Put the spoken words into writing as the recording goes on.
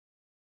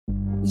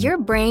Your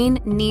brain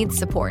needs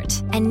support,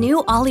 and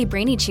new Ollie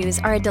Brainy Chews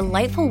are a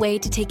delightful way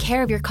to take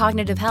care of your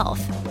cognitive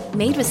health.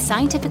 Made with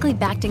scientifically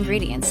backed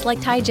ingredients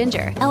like Thai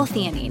ginger,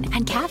 L-theanine,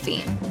 and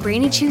caffeine,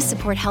 Brainy Chews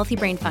support healthy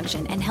brain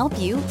function and help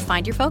you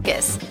find your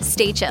focus,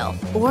 stay chill,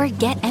 or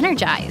get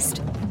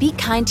energized. Be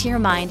kind to your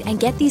mind and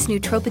get these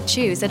nootropic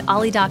chews at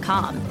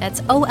ollie.com.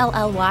 That's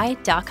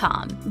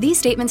OLLY.com. These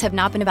statements have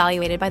not been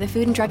evaluated by the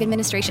Food and Drug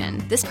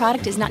Administration. This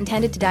product is not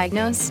intended to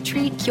diagnose,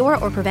 treat, cure,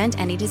 or prevent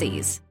any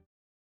disease.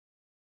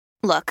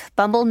 Look,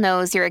 Bumble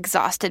knows you're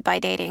exhausted by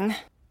dating.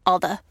 All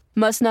the,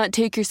 must not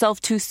take yourself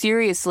too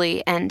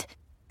seriously, and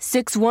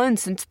 6'1"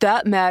 since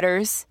that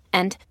matters,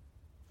 and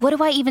what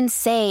do I even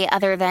say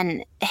other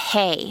than,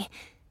 hey?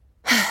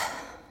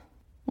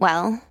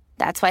 Well,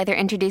 that's why they're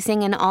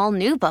introducing an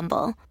all-new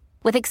Bumble,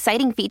 with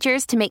exciting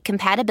features to make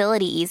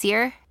compatibility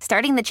easier,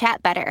 starting the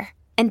chat better,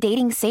 and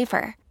dating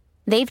safer.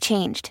 They've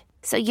changed,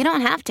 so you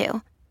don't have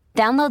to.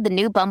 Download the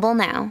new Bumble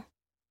now.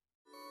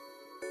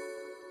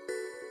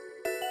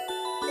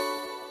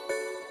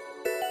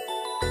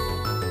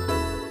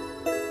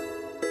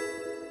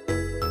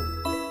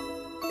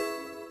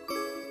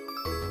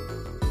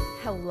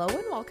 Hello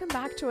and welcome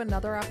back to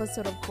another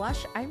episode of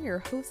Blush. I'm your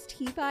host,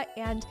 Hiva,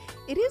 and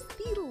it is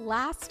the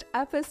last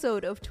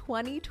episode of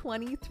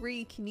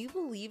 2023. Can you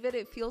believe it?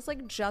 It feels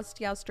like just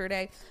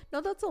yesterday.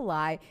 No, that's a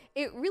lie.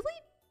 It really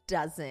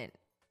doesn't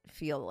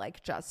feel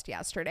like just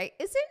yesterday.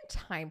 Isn't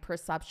time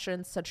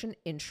perception such an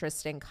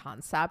interesting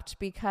concept?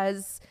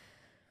 Because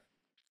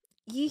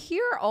you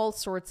hear all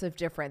sorts of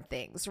different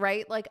things,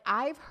 right? Like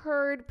I've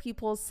heard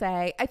people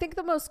say, I think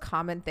the most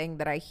common thing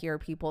that I hear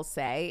people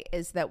say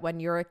is that when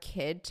you're a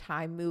kid,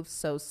 time moves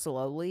so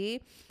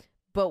slowly,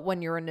 but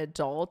when you're an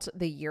adult,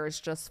 the years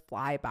just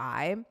fly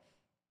by.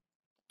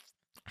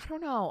 I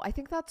don't know. I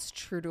think that's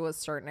true to a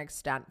certain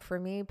extent for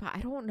me, but I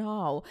don't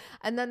know.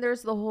 And then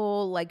there's the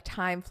whole like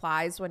time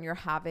flies when you're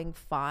having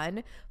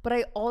fun. But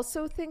I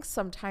also think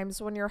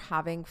sometimes when you're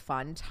having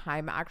fun,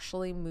 time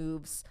actually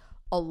moves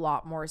a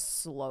lot more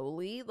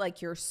slowly,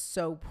 like you're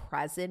so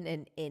present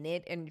and in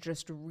it and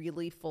just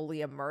really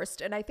fully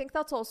immersed. And I think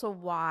that's also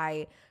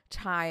why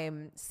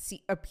time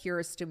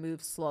appears to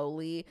move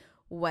slowly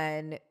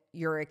when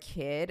you're a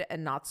kid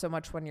and not so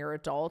much when you're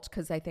adult,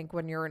 because I think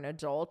when you're an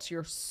adult,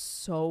 you're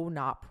so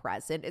not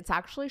present. It's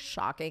actually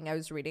shocking. I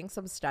was reading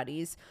some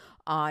studies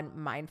on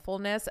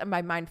mindfulness, and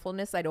by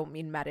mindfulness, I don't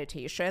mean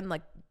meditation.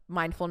 Like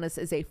mindfulness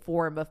is a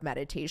form of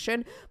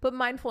meditation, but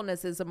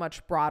mindfulness is a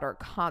much broader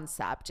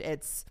concept.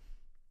 It's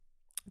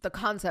the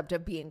concept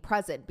of being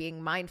present,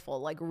 being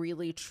mindful, like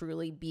really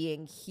truly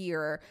being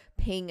here,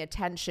 paying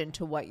attention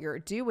to what you're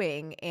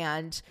doing.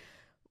 And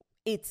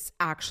it's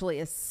actually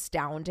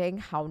astounding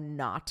how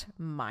not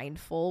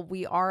mindful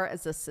we are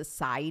as a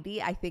society.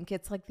 I think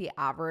it's like the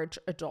average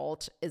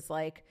adult is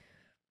like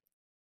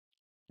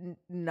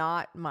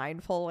not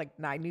mindful like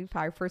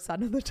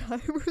 95% of the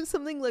time or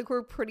something. Like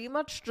we're pretty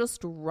much just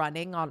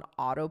running on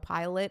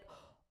autopilot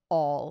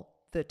all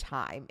the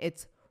time.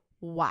 It's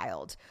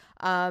wild.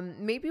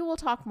 Maybe we'll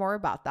talk more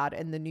about that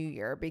in the new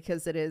year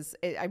because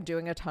I'm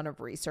doing a ton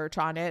of research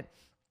on it.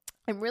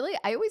 And really,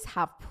 I always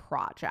have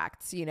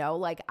projects,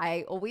 like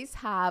I always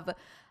have,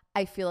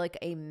 I feel like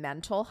a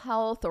mental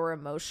health or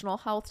emotional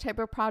health type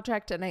of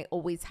project. And I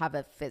always have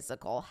a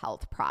physical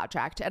health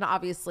project. And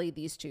obviously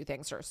these two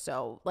things are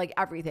so like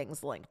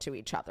everything's linked to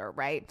each other,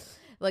 right?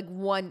 Like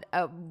one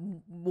of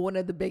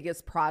the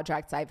biggest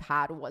projects I've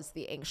had was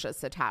the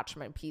anxious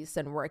attachment piece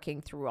and working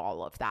through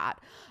all of that.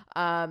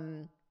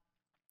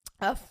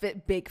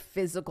 Big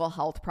physical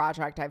health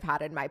project I've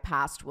had in my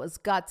past was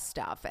gut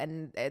stuff,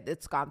 and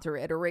it's gone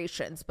through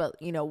iterations. But,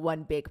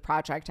 one big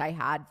project I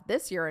had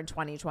this year in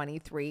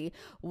 2023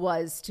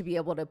 was to be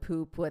able to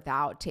poop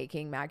without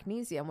taking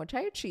magnesium, which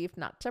I achieved,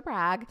 not to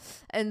brag.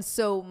 And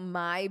so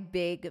my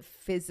big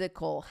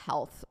physical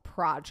health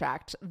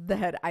project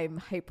that I'm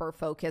hyper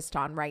focused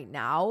on right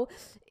now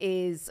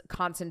is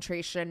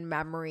concentration,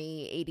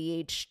 memory,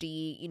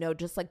 ADHD,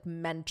 just like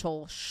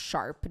mental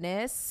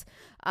sharpness.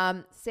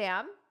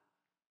 Sam,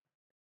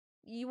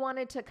 you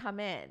wanted to come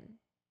in.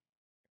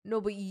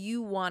 No, but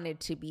you wanted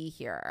to be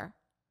here.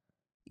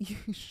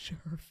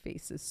 Her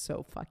face is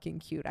so fucking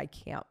cute. I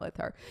can't with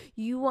her.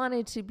 You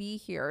wanted to be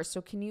here.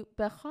 So can you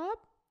behab?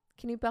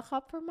 Can you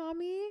behab for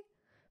mommy?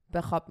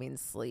 Behab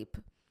means sleep.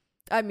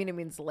 It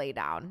means lay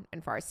down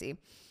in Farsi.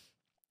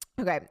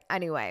 Okay.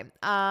 Anyway,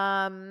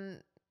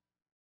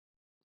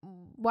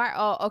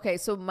 okay.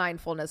 So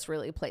mindfulness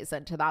really plays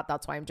into that.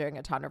 That's why I'm doing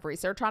a ton of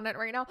research on it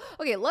right now.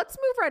 Okay, let's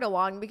move right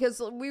along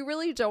because we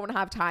really don't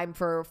have time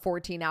for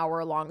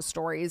 14-hour long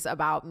stories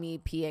about me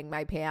peeing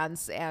my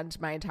pants and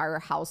my entire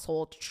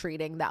household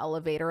treating the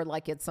elevator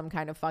like it's some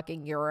kind of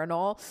fucking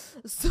urinal.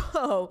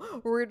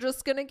 So we're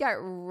just going to get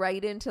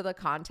right into the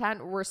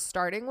content. We're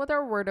starting with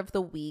our word of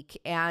the week,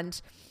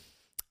 and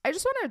I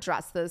just want to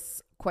address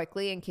this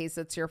quickly in case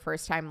it's your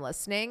first time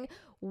listening.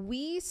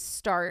 We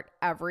start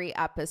every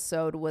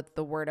episode with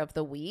the word of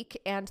the week.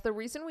 And the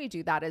reason we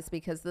do that is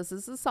because this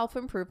is a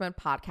self-improvement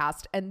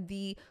podcast. And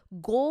the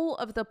goal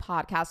of the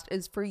podcast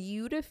is for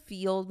you to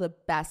feel the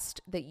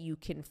best that you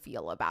can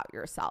feel about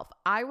yourself.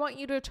 I want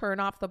you to turn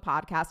off the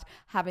podcast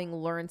having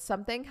learned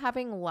something,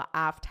 having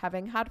laughed,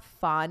 having had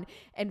fun,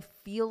 and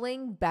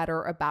feeling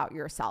better about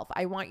yourself.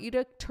 I want you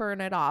to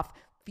turn it off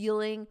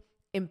feeling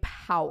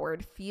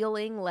empowered,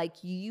 feeling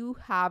like you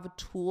have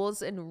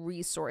tools and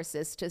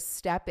resources to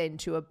step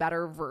into a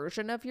better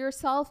version of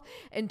yourself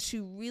and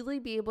to really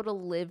be able to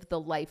live the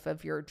life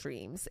of your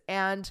dreams.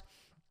 And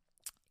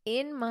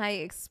in my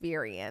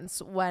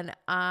experience, when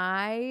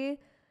I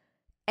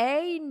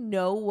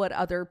know what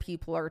other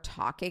people are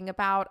talking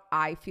about,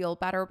 I feel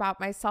better about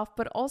myself.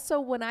 But also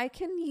when I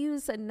can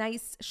use a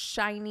nice,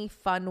 shiny,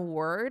 fun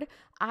word,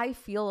 I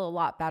feel a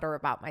lot better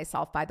about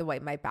myself. By the way,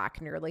 my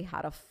back nearly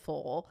had a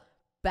full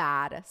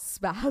bad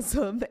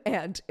spasm,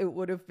 and it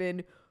would have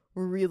been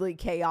really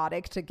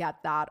chaotic to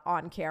get that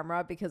on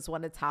camera because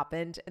when it's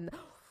happened and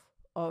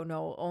oh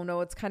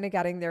no, it's kind of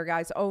getting there,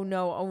 guys. Oh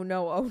no.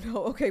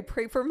 Okay,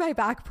 pray for my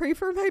back.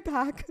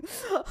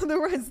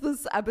 Otherwise,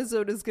 this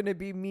episode is going to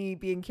be me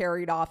being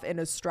carried off in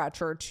a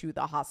stretcher to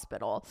the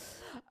hospital.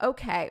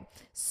 Okay,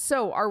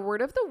 so our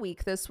word of the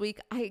week this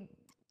week,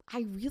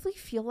 I really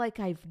feel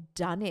like I've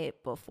done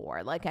it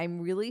before. Like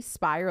I'm really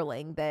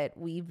spiraling that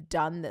we've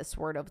done this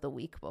word of the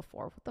week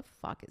before. What the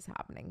fuck is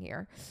happening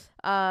here?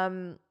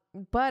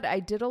 But I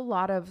did a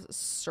lot of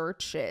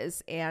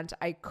searches and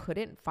I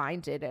couldn't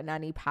find it in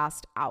any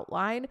past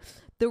outline.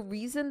 The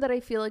reason that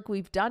I feel like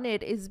we've done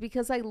it is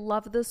because I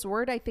love this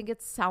word. I think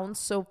it sounds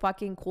so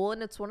fucking cool.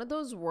 And it's one of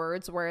those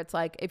words where it's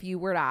like, if you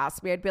were to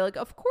ask me, I'd be like,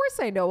 of course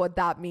I know what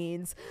that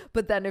means.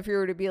 But then if you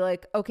were to be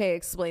like, okay,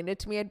 explain it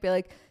to me, I'd be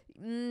like,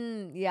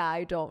 yeah,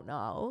 I don't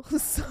know.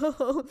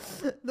 So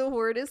the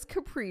word is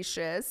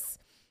capricious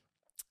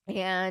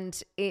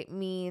and it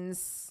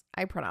means,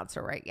 I pronounce it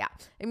right. Yeah.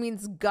 It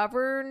means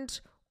governed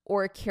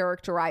or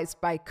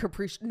characterized by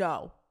capricious.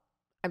 No,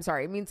 I'm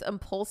sorry. It means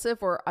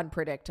impulsive or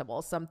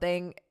unpredictable.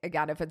 Something,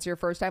 again, if it's your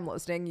first time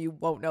listening, you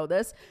won't know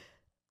this.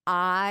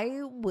 I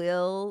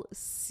will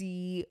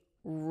see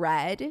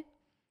red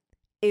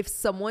if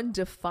someone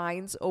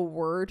defines a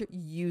word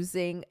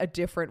using a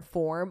different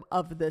form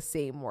of the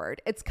same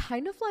word. It's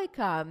kind of like,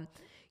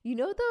 you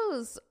know,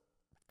 those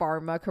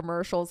pharma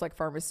commercials, like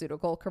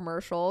pharmaceutical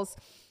commercials,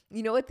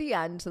 you know, at the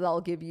end,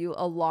 they'll give you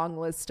a long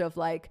list of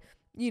like,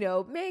 you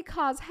know, may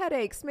cause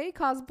headaches, may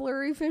cause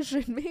blurry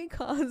vision, may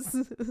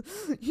cause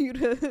you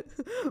to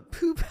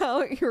poop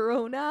out your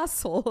own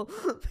asshole,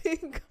 may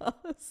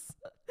cause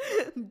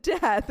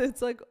death.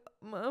 It's like,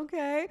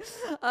 okay.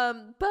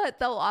 But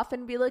they'll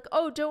often be like,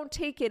 oh, don't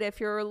take it if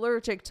you're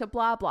allergic to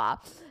blah, blah.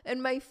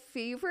 And my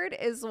favorite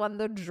is when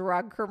the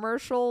drug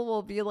commercial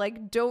will be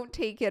like, don't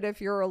take it if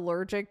you're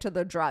allergic to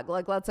the drug.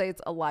 Like, let's say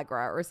it's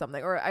Allegra or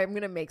something, or I'm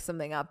going to make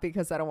something up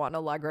because I don't want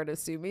Allegra to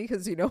sue me.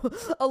 Cause you know,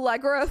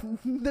 Allegra,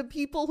 the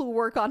people who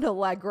work on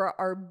Allegra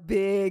are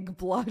big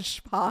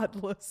Blush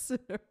Pod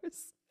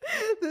listeners.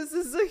 This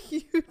is a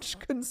huge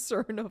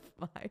concern of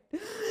mine.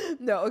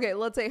 No, okay,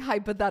 let's say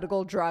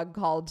hypothetical drug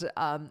called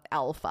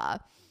alpha.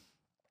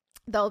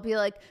 They'll be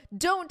like,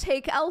 don't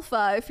take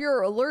alpha if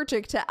you're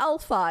allergic to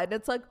alpha. And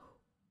it's like,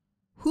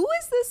 who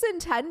is this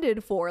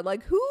intended for?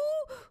 Like, who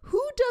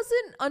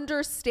doesn't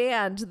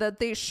understand that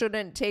they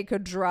shouldn't take a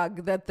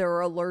drug that they're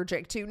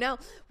allergic to? Now,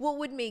 what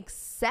would make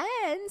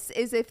sense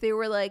is if they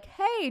were like,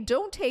 hey,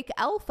 don't take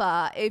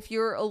alpha if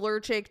you're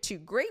allergic to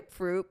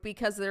grapefruit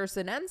because there's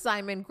an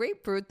enzyme in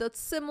grapefruit that's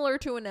similar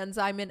to an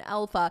enzyme in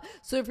alpha.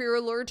 So if you're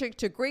allergic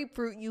to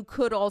grapefruit, you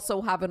could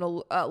also have an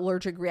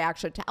allergic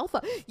reaction to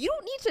alpha. You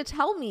don't need to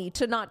tell me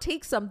to not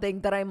take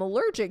something that I'm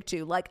allergic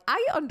to. Like,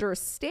 I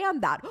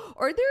understand that.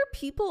 Are there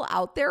people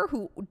out there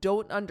who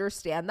don't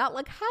understand that?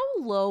 Like, how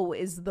low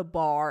is the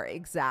bar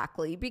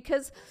exactly?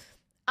 Because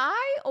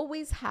I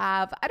always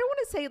have, I don't want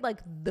to say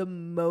like the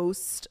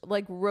most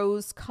like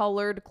rose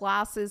colored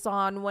glasses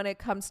on when it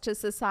comes to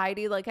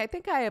society. Like, I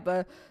think I have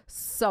a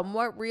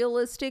somewhat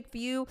realistic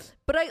view,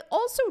 but I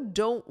also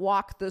don't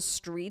walk the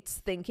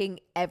streets thinking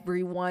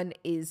everyone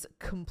is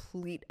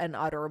complete and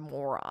utter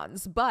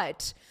morons.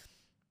 But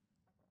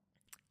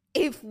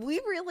if we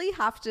really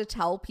have to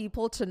tell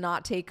people to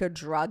not take a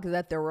drug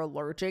that they're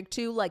allergic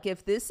to, like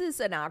if this is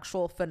an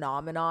actual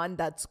phenomenon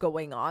that's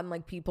going on,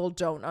 like people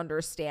don't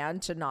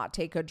understand to not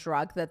take a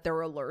drug that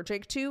they're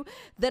allergic to,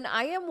 then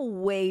I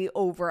am way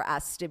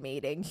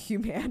overestimating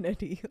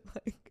humanity.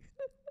 Like,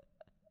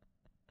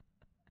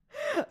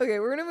 okay,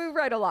 we're going to move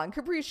right along.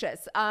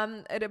 Capricious.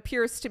 It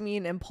appears to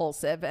mean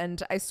impulsive.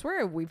 And I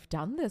swear we've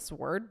done this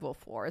word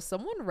before.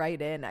 Someone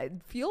write in.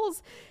 It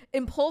feels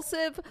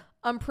impulsive,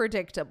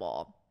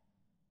 unpredictable.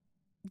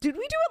 Did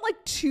we do it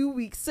like 2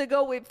 weeks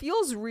ago? It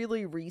feels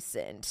really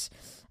recent.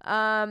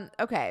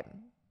 Okay.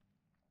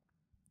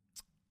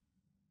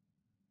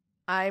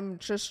 I'm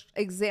just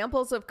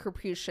examples of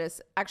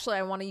capricious. Actually,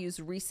 I want to use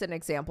recent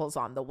examples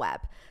on the web.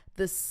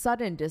 The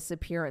sudden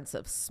disappearance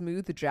of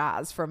smooth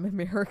jazz from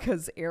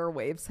America's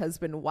airwaves has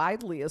been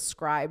widely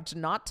ascribed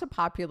not to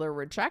popular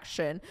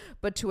rejection,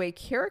 but to a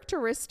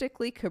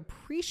characteristically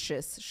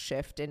capricious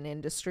shift in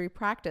industry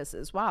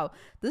practices. Wow,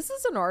 this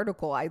is an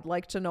article I'd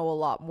like to know a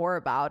lot more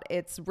about.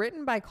 It's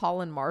written by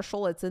Colin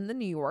Marshall. It's in the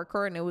New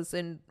Yorker, and it was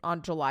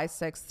on July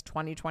 6th,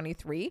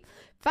 2023.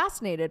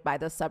 Fascinated by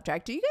the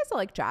subject. Do you guys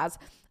like jazz?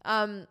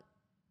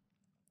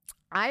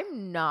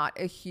 I'm not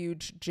a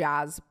huge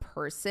jazz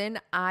person.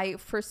 I,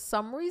 for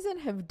some reason,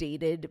 have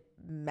dated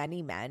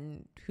many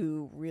men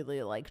who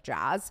really like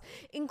jazz,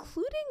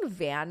 including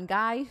Van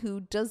Guy, who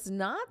does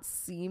not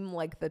seem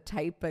like the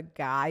type of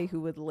guy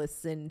who would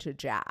listen to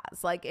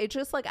jazz. Like, it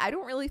just, like, I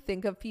don't really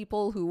think of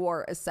people who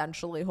are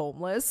essentially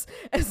homeless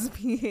as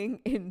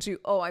being into,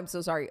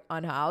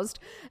 unhoused,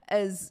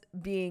 as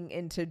being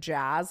into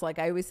jazz. Like,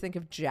 I always think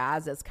of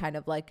jazz as kind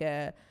of like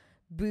a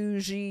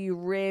bougie,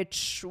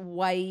 rich,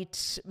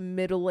 white,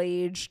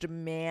 middle-aged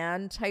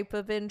man type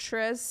of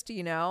interest,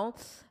 you know?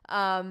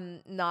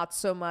 Not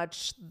so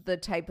much the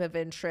type of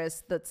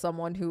interest that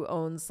someone who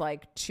owns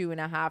like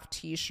 2.5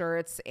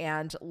 t-shirts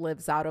and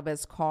lives out of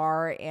his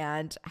car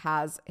and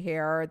has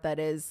hair that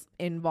is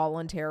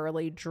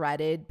involuntarily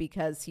dreaded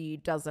because he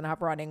doesn't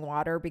have running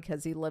water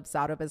because he lives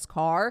out of his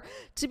car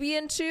to be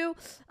into.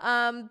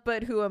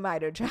 But who am I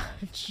to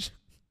judge?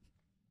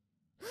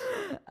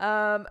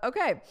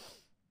 Okay.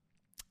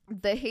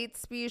 The hate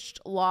speech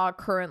law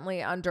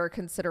currently under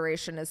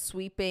consideration is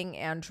sweeping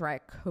and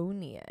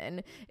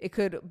draconian. It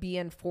could be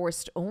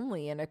enforced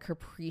only in a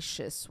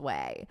capricious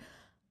way.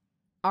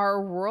 Our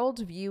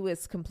worldview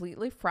is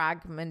completely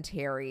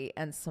fragmentary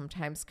and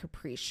sometimes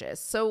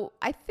capricious. So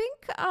I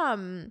think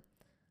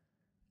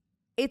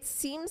it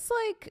seems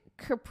like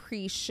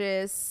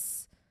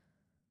capricious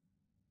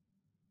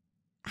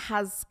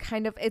has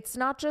kind of, it's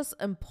not just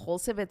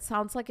impulsive. It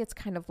sounds like it's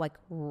kind of like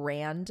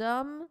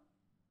random.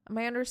 Am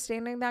I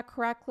understanding that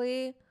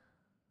correctly?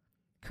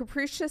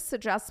 Capricious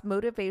suggests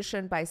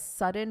motivation by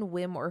sudden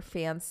whim or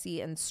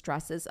fancy and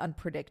stresses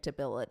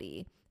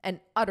unpredictability.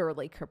 An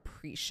utterly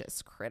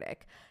capricious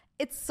critic.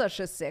 It's such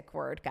a sick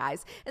word,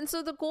 guys. And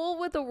so the goal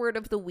with the word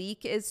of the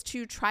week is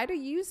to try to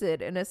use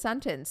it in a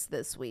sentence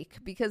this week,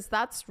 because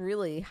that's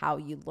really how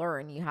you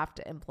learn. You have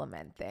to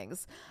implement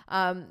things.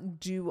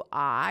 Do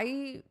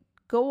I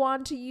go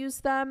on to use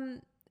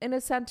them in a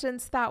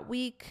sentence that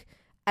week?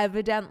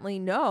 Evidently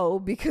no,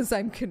 because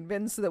I'm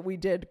convinced that we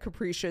did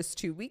capricious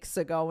 2 weeks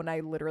ago and I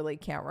literally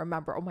can't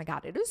remember. Oh my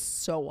God, it is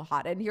so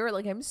hot in here.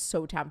 Like, I'm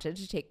so tempted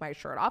to take my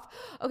shirt off.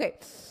 Okay,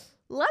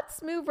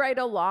 let's move right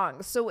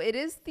along. So it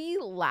is the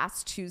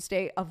last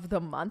Tuesday of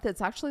the month.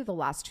 It's actually the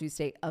last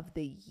Tuesday of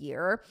the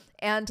year.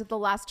 And the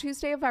last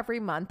Tuesday of every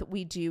month,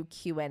 we do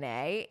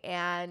Q&A.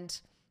 And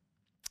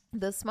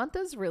this month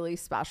is really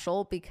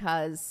special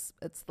because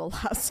it's the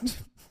last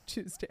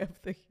Tuesday of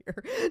the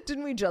year.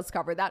 Didn't we just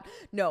cover that?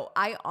 No,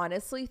 I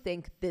honestly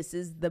think this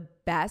is the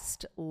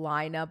best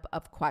lineup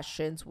of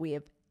questions we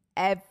have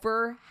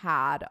ever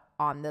had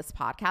on this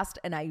podcast.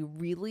 And I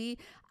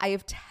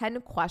have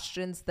 10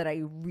 questions that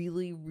I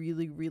really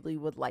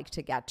would like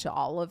to get to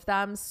all of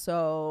them.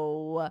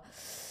 So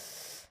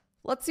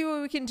let's see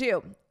what we can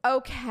do.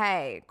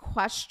 Okay,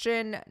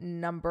 question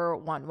number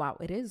 1. Wow,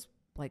 it is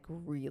like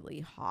really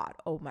hot.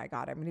 Oh my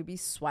God, I'm going to be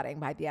sweating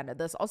by the end of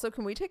this. Also,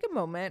 can we take a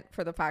moment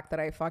for the fact that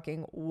I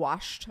fucking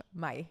washed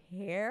my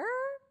hair?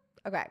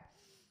 Okay.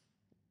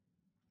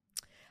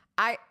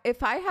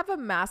 If I have a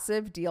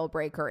massive deal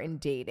breaker in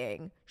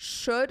dating,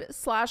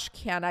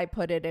 can I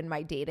put it in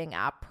my dating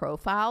app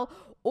profile,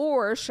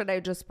 or should I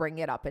just bring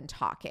it up in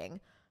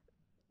talking?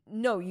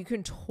 No, you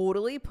can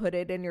totally put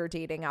it in your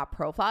dating app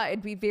profile.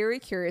 I'd be very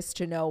curious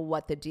to know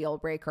what the deal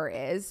breaker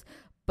is,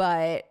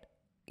 but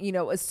you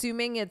know,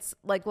 assuming it's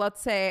like,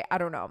 let's say, I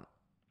don't know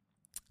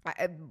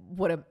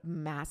what a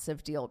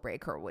massive deal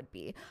breaker would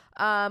be.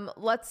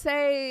 Let's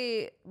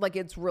say like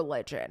it's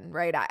religion,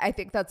 right? I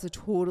think that's a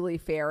totally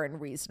fair and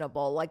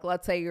reasonable. Like,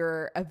 let's say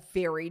you're a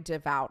very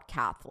devout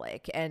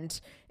Catholic and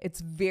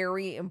it's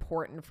very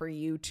important for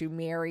you to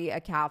marry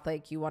a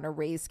Catholic. You want to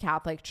raise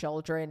Catholic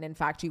children. In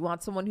fact, you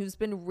want someone who's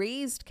been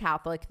raised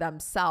Catholic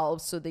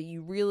themselves so that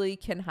you really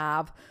can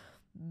have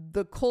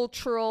the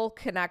cultural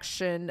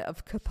connection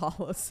of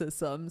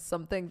Catholicism,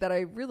 something that I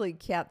really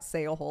can't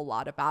say a whole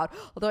lot about.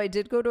 Although I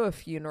did go to a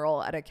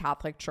funeral at a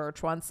Catholic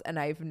church once, and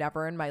I've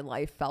never in my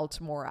life felt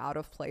more out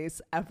of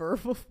place ever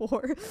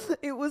before.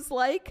 It was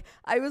like,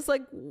 I was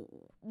like,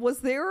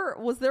 was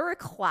there a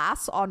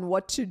class on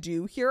what to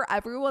do here?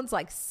 Everyone's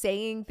like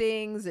saying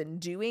things and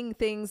doing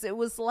things. It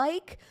was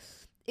like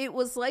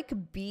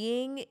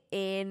being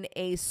in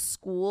a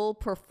school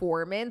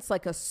performance,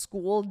 like a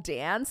school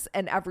dance,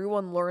 and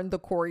everyone learned the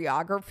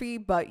choreography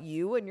but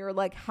you, and you're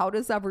like, how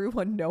does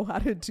everyone know how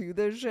to do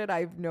this shit? I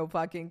have no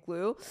fucking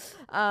clue.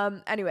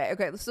 Anyway,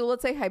 okay, so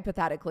let's say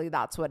hypothetically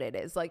that's what it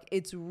is. Like,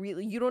 it's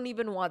really, you don't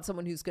even want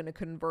someone who's going to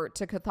convert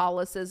to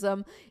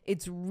Catholicism.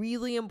 It's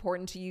really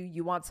important to you.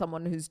 You want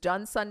someone who's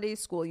done Sunday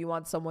school. You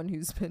want someone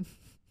who's been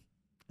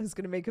I was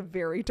going to make a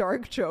very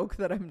dark joke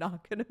that I'm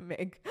not going to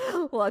make.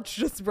 Let's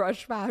just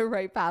brush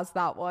right past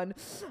that one.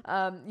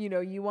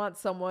 You want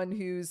someone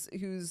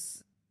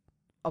who's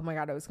oh my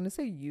God, I was going to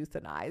say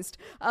euthanized.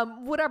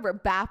 Whatever,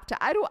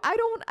 baptized.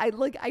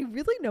 I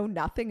really know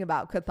nothing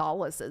about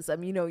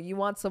Catholicism. You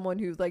want someone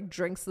who like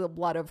drinks the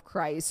blood of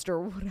Christ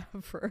or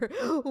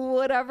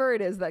whatever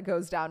it is that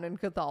goes down in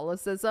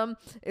Catholicism.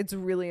 It's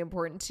really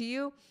important to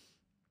you.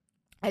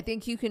 I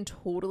think you can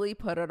totally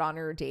put it on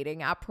your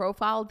dating app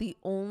profile. The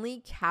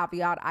only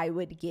caveat I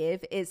would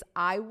give is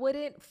I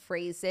wouldn't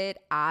phrase it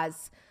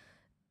as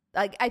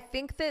like, I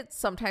think that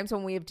sometimes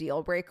when we have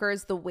deal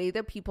breakers, the way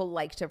that people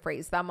like to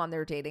phrase them on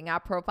their dating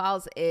app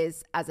profiles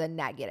is as a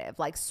negative,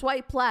 like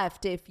swipe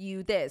left if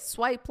you this,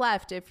 swipe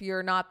left if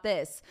you're not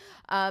this.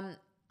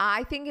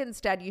 I think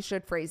instead you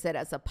should phrase it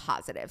as a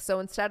positive.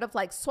 So instead of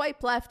like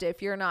swipe left if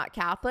you're not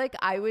Catholic,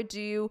 I would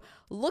do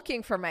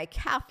looking for my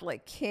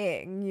Catholic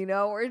king,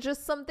 or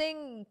just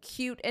something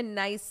cute and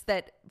nice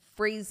that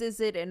phrases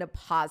it in a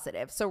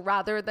positive. So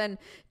rather than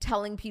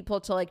telling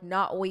people to like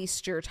not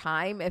waste your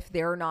time if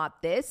they're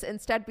not this,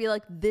 instead be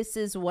like, this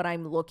is what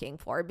I'm looking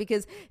for.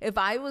 Because if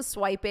I was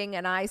swiping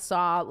and I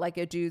saw like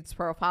a dude's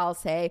profile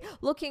say,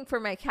 looking for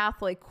my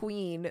Catholic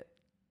queen,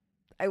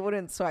 I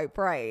wouldn't swipe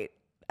right.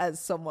 As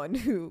someone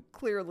who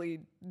clearly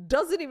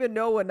doesn't even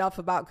know enough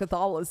about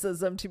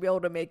Catholicism to be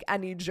able to make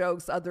any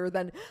jokes other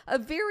than a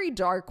very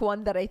dark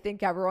one that I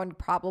think everyone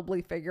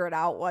probably figured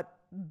out what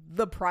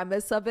the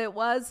premise of it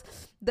was,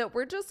 that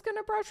we're just going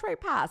to brush right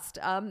past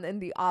in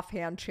the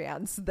offhand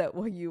chance that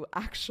what you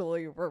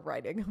actually were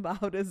writing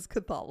about is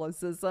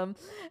Catholicism.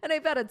 And I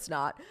bet it's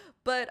not.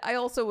 But I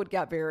also would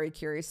get very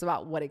curious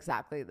about what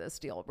exactly this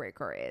deal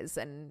breaker is.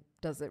 And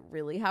does it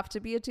really have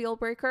to be a deal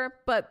breaker?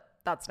 But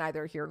that's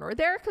neither here nor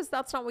there because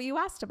that's not what you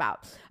asked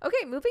about.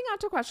 Okay, moving on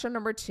to question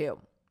number 2.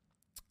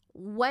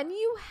 When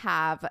you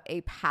have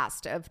a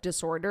past of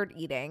disordered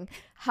eating,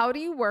 how do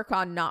you work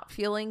on not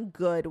feeling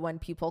good when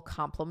people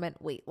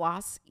compliment weight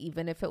loss,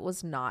 even if it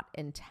was not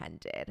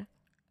intended?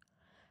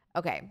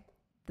 Okay,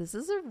 this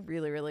is a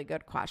really, really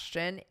good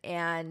question.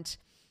 And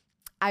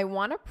I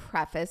want to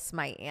preface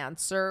my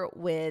answer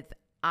with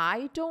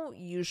I don't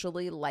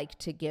usually like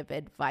to give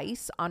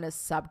advice on a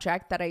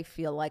subject that I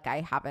feel like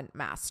I haven't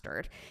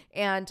mastered.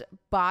 And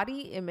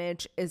body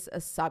image is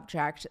a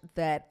subject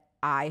that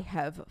I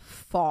have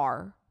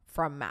far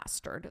from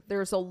mastered.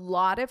 There's a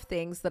lot of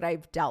things that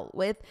I've dealt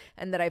with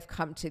and that I've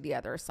come to the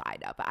other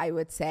side of. I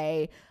would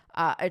say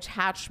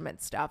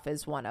attachment stuff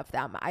is one of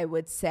them. I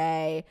would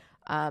say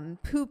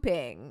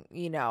pooping,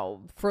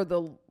 for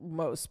the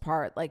most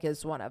part, like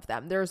is one of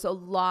them. There's a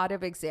lot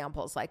of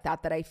examples like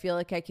that I feel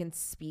like I can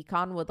speak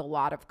on with a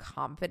lot of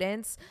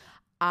confidence.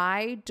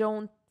 I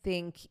don't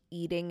think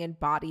eating and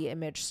body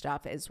image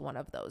stuff is one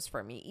of those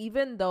for me.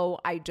 Even though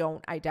I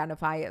don't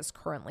identify as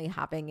currently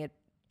having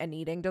an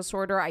eating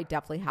disorder, I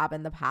definitely have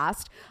in the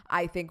past.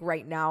 I think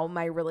right now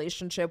my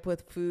relationship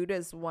with food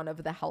is one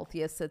of the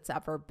healthiest it's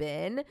ever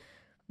been.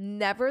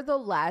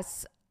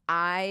 Nevertheless,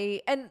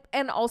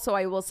 and also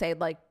I will say,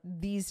 like,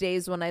 these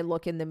days when I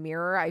look in the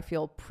mirror, I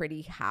feel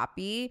pretty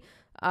happy.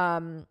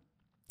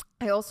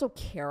 I also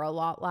care a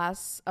lot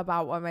less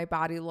about what my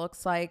body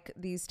looks like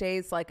these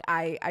days. Like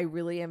I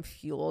really am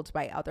fueled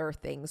by other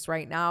things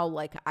right now.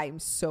 Like I'm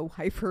so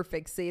hyper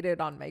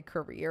fixated on my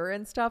career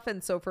and stuff.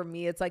 And so for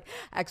me, it's like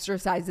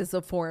exercise is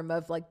a form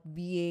of like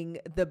being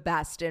the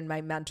best in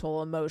my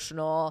mental,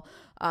 emotional,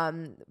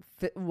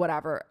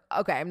 whatever.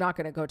 Okay. I'm not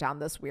going to go down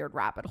this weird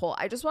rabbit hole.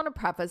 I just want to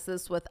preface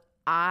this with,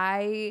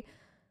 I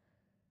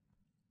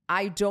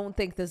don't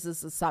think this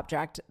is a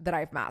subject that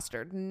I've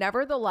mastered.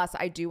 Nevertheless,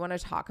 I do want to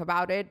talk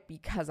about it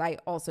because I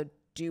also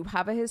do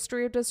have a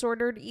history of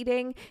disordered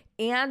eating,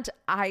 and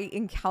I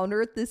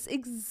encountered this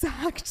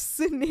exact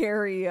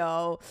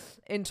scenario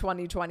in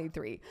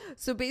 2023.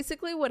 So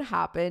basically what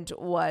happened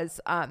was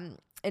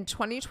in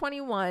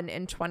 2021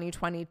 and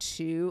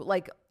 2022,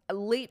 like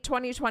late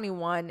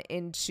 2021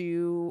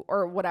 into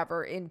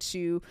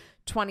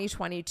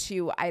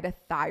 2022, I had a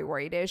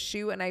thyroid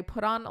issue and I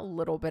put on a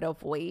little bit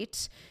of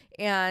weight.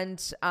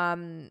 And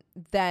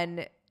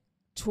then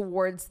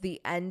towards the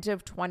end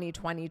of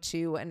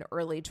 2022 and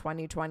early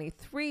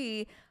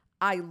 2023,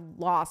 I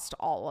lost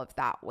all of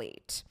that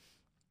weight.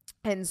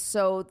 And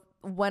so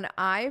when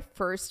I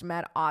first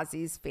met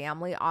Ozzy's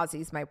family,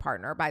 Ozzy's my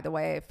partner, by the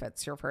way, if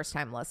it's your first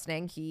time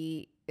listening,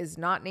 he is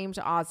not named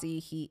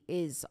Ozzy. He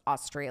is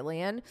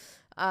Australian.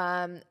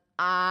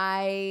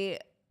 I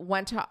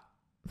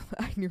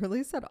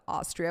nearly said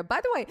Austria. By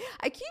the way,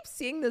 I keep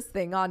seeing this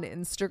thing on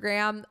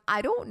Instagram.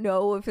 I don't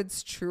know if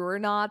it's true or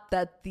not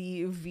that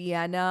the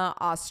Vienna,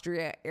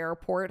 Austria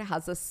airport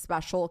has a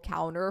special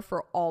counter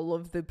for all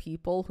of the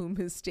people who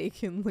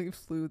mistakenly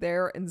flew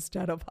there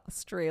instead of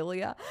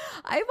Australia.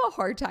 I have a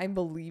hard time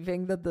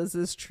believing that this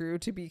is true,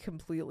 to be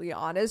completely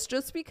honest,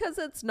 just because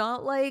it's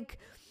not like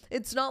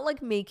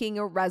making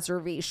a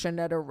reservation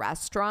at a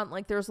restaurant.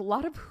 Like there's a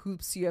lot of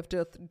hoops you have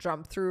to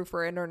jump through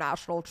for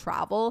international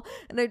travel.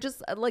 And I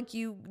just like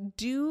you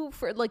do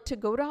for like to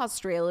go to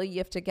Australia, you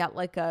have to get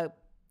like a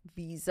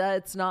visa.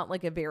 It's not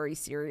like a very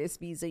serious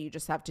visa. You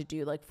just have to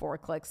do like 4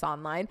 clicks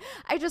online.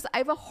 I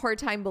have a hard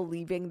time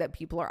believing that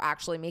people are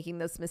actually making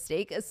this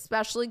mistake,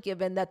 especially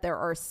given that there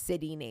are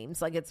city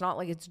names. Like, it's not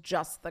like it's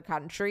just the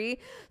country.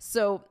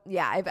 So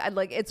yeah, I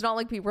like, it's not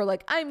like people are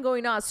like, I'm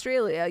going to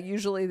Australia.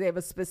 Usually they have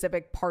a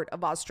specific part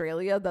of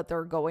Australia that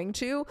they're going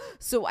to.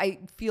 So I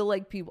feel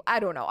like people, I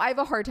don't know. I have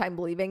a hard time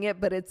believing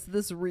it, but it's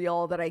this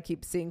reel that I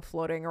keep seeing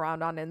floating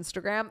around on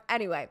Instagram.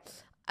 Anyway,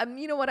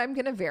 you know what? I'm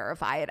going to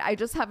verify it. I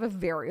just have a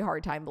very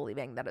hard time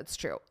believing that it's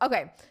true.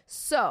 Okay.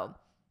 So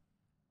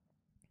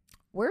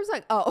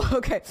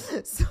okay.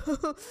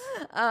 So,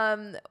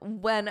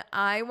 when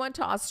I went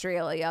to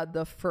Australia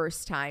the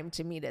first time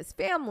to meet his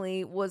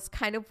family it was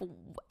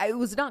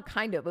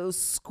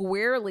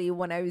squarely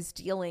when I was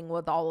dealing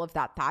with all of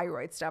that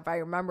thyroid stuff. I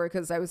remember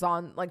because I was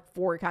on like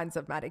 4 kinds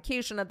of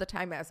medication at the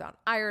time. I was on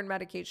iron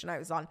medication. I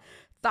was on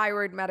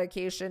thyroid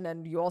medication,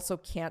 and you also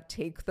can't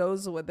take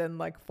those within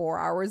like 4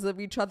 hours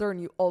of each other,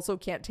 and you also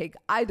can't take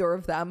either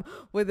of them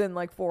within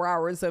like 4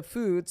 hours of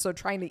food. So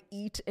trying to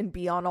eat and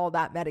be on all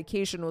that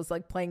medication was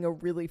like playing a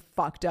really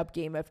fucked up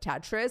game of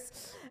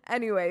Tetris.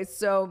 Anyway,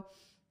 so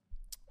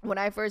when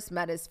I first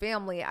met his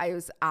family, I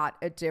was at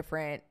a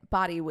different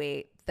body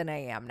weight than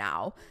I am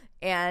now.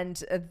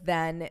 And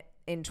then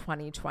in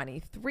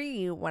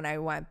 2023, when I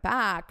went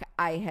back,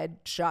 I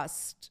had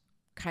just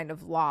kind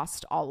of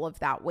lost all of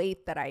that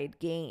weight that I had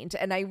gained.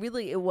 And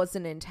it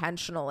wasn't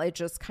intentional. It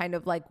just kind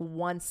of like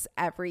once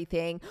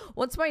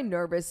my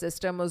nervous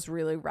system was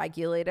really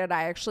regulated,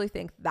 I actually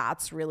think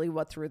that's really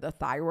what threw the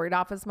thyroid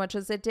off as much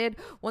as it did.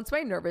 Once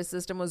my nervous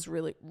system was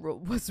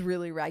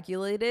really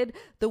regulated,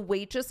 the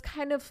weight just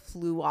kind of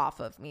flew off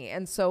of me.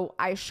 And so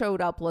I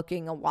showed up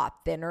looking a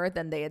lot thinner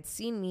than they had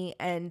seen me,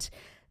 and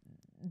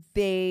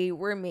they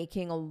were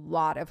making a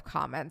lot of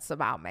comments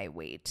about my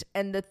weight.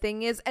 And the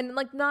thing is, and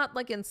like not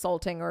like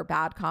insulting or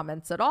bad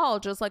comments at all,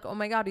 just like, oh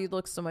my God, you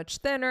look so much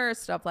thinner,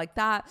 stuff like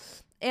that.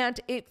 And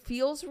it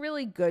feels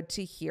really good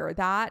to hear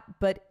that.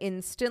 But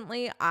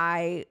instantly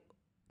I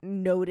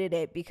noted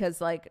it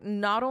because like,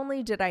 not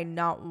only did I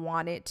not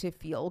want it to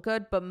feel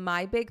good, but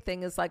my big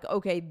thing is like,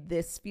 okay,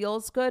 this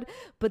feels good,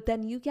 but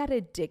then you get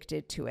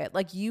addicted to it.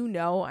 Like, you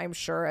know, I'm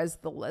sure as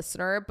the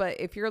listener, but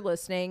if you're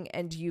listening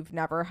and you've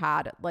never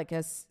had like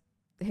a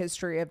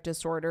history of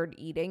disordered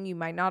eating, you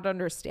might not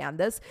understand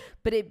this,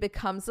 but it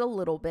becomes a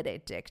little bit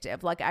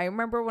addictive. Like, I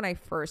remember when I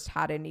first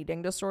had an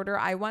eating disorder,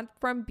 I went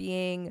from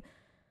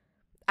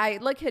I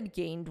like had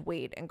gained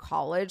weight in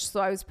college. So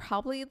I was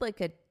probably like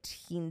a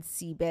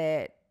teensy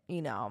bit,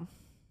 you know,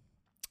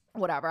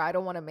 whatever. I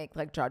don't want to make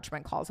like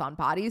judgment calls on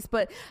bodies,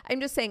 but I'm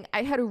just saying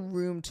I had a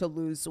room to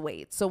lose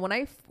weight. So when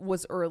I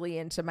was early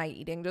into my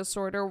eating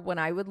disorder, when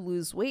I would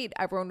lose weight,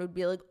 everyone would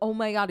be like, oh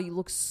my God, you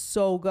look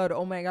so good.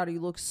 Oh my God, you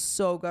look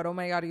so good. Oh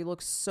my God, you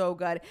look so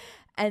good.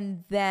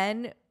 And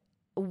then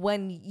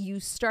when you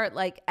start,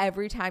 like,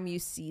 every time you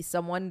see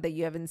someone that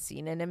you haven't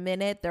seen in a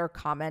minute, they're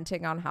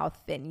commenting on how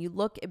thin you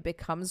look, it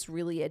becomes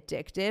really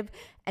addictive.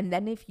 And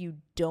then if you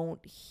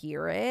don't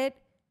hear it,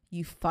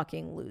 you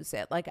fucking lose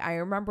it. Like, I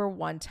remember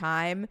one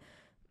time,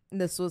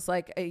 this was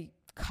like a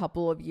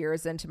couple of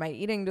years into my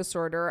eating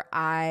disorder,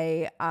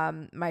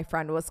 my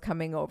friend was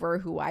coming over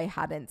who I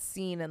hadn't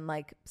seen in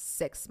like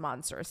 6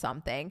 months or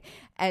something.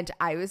 And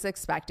I was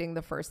expecting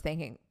the first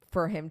thing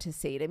for him to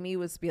say to me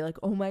was be like,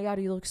 oh my God,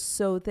 you look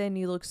so thin,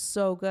 you look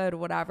so good,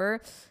 whatever.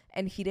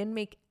 And he didn't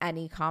make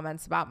any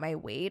comments about my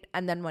weight.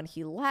 And then when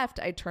he left,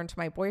 I turned to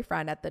my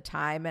boyfriend at the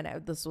time,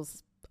 and this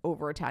was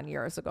over 10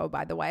 years ago,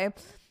 by the way.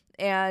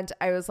 And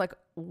I was like,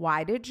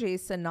 why did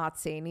Jason not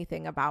say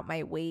anything about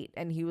my weight?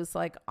 And he was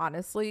like,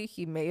 honestly,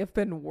 he may have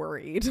been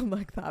worried.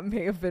 Like, that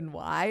may have been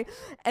why.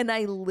 And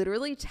I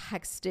literally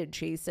texted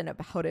Jason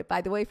about it.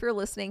 By the way, if you're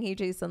listening, hey,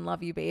 Jason,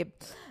 love you, babe.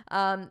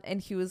 And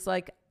he was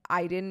like,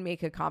 I didn't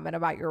make a comment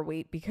about your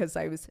weight because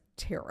I was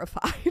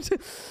terrified.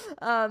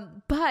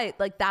 But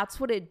like, that's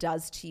what it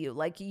does to you.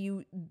 Like,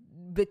 you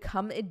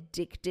become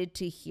addicted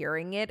to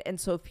hearing it. And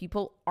so if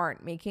people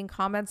aren't making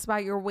comments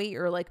about your weight,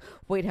 or like,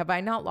 wait, have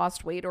I not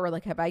lost weight? Or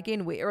like, have I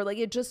gained weight? Or like,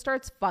 it just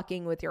starts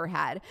fucking with your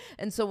head.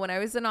 And so when I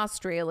was in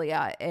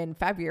Australia in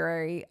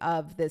February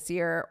of this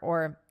year,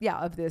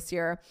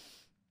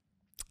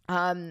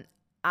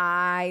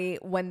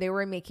 when they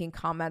were making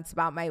comments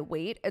about my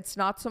weight, it's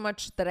not so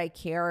much that I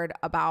cared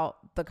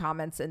about the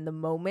comments in the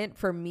moment.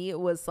 For me, it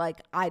was like,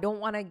 I don't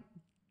want to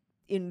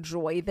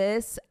enjoy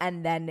this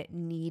and then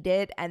need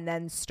it and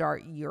then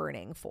start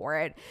yearning for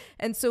it.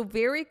 And so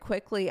very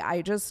quickly,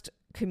 I just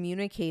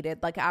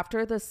communicated, like,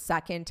 after the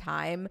second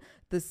time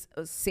this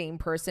same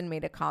person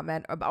made a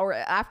comment about, or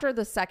after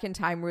the second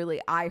time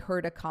really I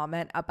heard a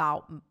comment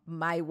about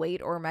my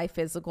weight or my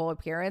physical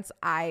appearance,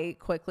 I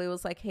quickly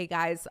was like, hey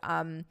guys,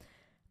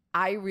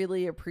 I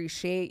really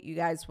appreciate you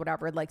guys,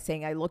 whatever, like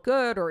saying I look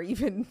good or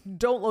even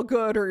don't look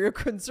good or you're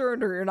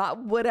concerned or you're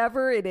not,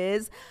 whatever it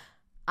is.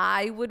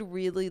 I would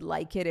really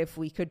like it if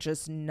we could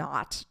just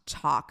not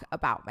talk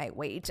about my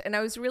weight. And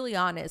I was really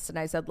honest. And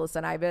I said,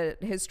 listen, I have a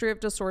history of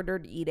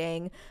disordered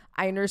eating.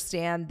 I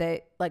understand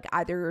that like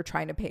either you're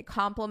trying to pay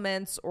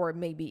compliments or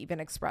maybe even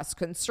express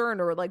concern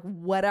or like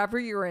whatever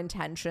your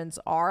intentions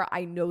are.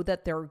 I know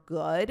that they're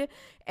good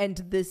and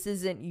this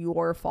isn't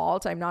your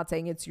fault. I'm not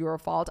saying it's your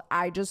fault.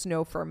 I just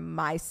know for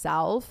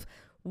myself,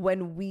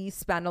 when we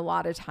spend a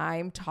lot of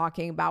time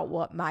talking about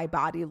what my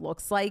body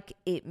looks like,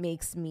 it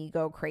makes me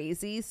go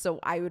crazy. So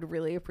I would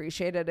really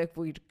appreciate it if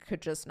we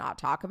could just not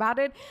talk about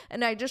it.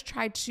 And I just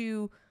try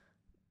to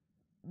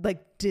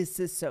like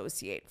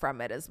disassociate from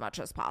it as much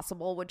as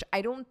possible, which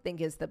I don't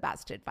think is the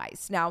best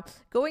advice. Now,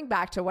 going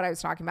back to what I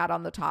was talking about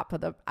on the top of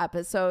the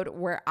episode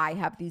where I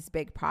have these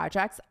big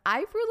projects,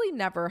 I've really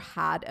never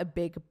had a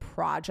big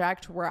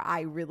project where I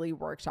really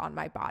worked on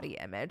my body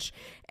image.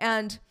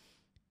 And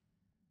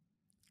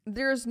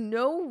there's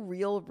no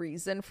real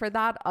reason for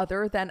that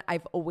other than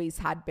I've always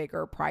had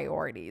bigger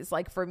priorities.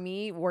 Like for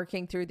me,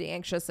 working through the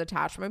anxious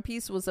attachment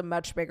piece was a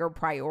much bigger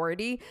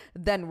priority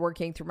than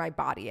working through my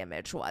body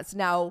image was.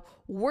 Now,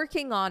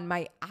 working on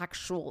my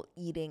actual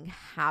eating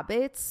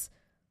habits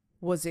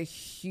was a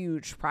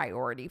huge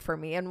priority for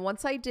me. And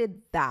once I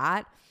did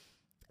that,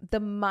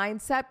 the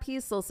mindset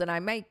piece, listen, I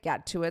might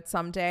get to it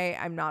someday.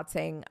 I'm not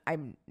saying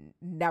I'm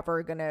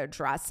never going to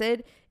address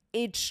it.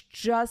 It's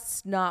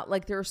just not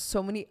like there's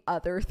so many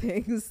other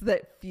things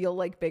that feel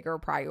like bigger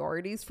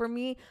priorities for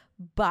me.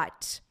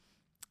 But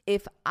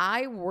if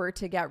I were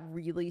to get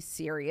really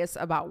serious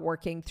about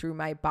working through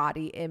my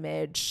body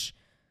image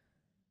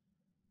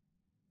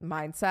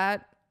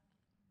mindset,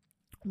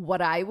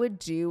 what I would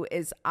do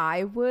is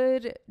I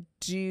would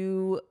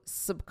do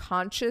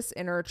subconscious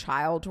inner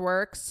child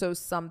work. So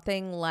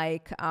something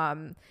like,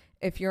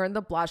 if you're in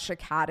the Blush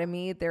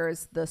Academy,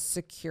 there's the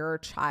secure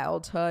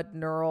childhood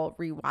neural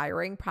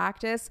rewiring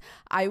practice.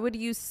 I would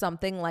use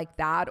something like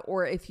that.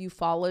 Or if you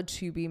follow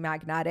To Be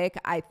Magnetic,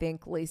 I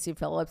think Lacy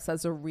Phillips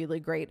has a really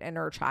great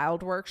inner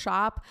child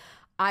workshop.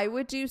 I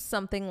would do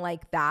something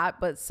like that,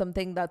 but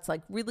something that's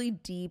like really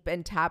deep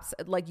and taps,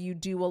 like you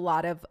do a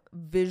lot of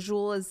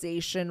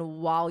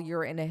visualization while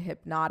you're in a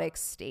hypnotic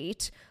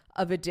state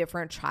of a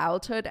different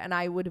childhood. And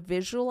I would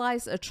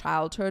visualize a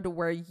childhood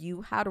where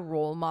you had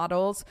role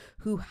models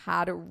who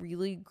had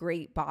really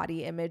great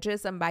body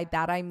images. And by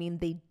that, I mean,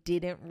 they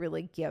didn't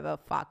really give a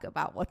fuck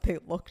about what they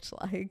looked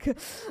like.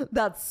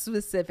 That's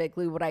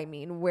specifically what I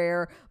mean,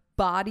 where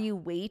body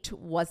weight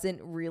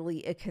wasn't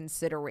really a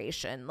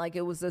consideration. Like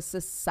it was a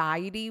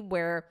society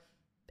where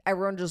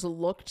everyone just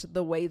looked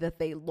the way that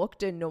they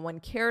looked and no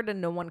one cared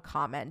and no one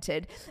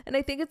commented. And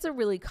I think it's a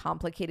really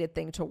complicated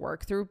thing to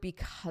work through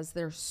because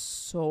there's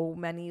so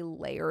many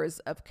layers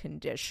of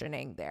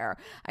conditioning there.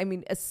 I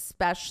mean,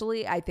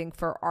 especially I think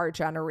for our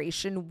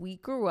generation, we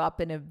grew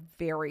up in a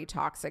very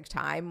toxic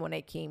time when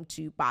it came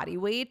to body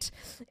weight.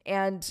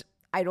 And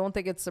I don't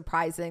think it's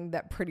surprising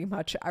that pretty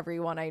much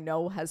everyone I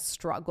know has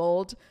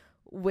struggled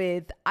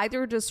with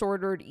either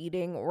disordered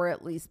eating or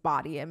at least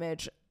body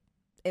image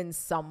in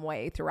some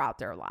way throughout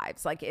their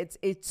lives. Like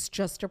it's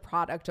just a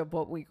product of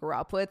what we grew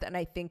up with. And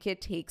I think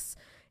it's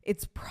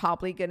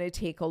probably going to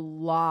take a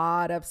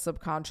lot of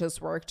subconscious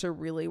work to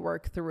really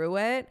work through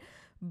it.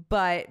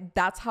 But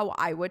that's how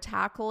I would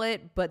tackle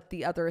it. But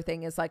the other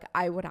thing is like,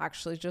 I would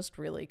actually just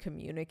really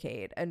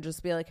communicate and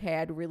just be like, hey,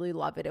 I'd really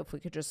love it if we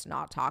could just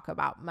not talk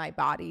about my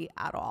body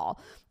at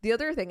all. The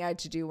other thing I had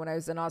to do when I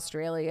was in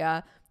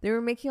Australia, they were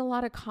making a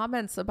lot of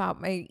comments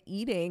about my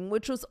eating,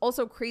 which was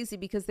also crazy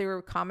because they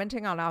were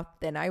commenting on how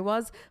thin I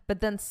was, but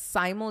then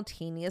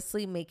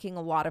simultaneously making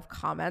a lot of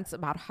comments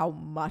about how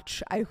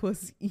much I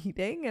was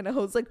eating. And I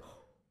was like,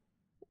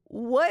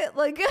 what?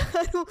 Like,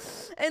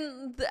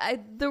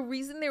 the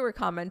reason they were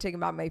commenting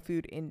about my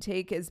food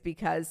intake is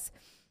because,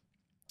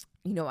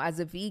 you know, as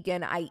a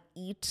vegan, I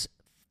eat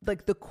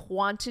like the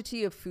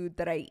quantity of food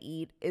that I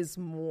eat is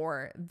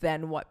more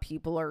than what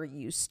people are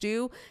used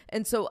to.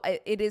 And so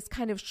it is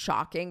kind of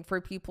shocking for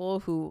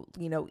people who,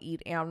 you know,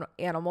 eat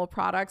animal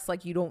products.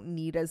 Like you don't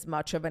need as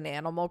much of an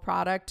animal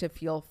product to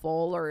feel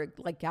full or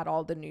like get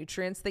all the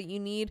nutrients that you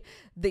need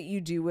that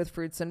you do with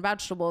fruits and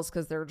vegetables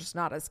because they're just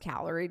not as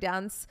calorie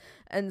dense.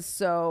 And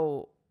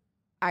so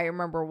I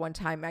remember one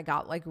time I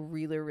got like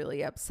really,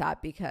 really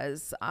upset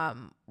because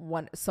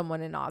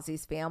someone in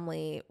Ozzy's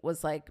family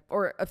was like,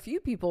 or a few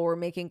people were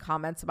making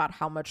comments about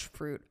how much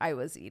fruit I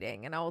was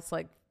eating. And I was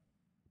like,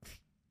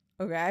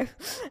 okay.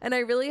 And I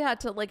really had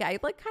to I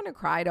kind of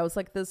cried. I was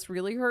like, this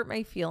really hurt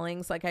my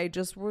feelings. Like I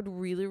just would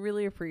really,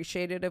 really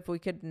appreciate it if we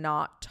could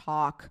not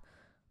talk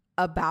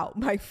about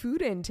my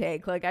food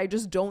intake. Like, I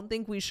just don't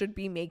think we should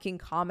be making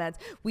comments.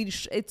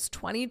 It's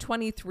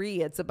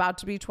 2023. It's about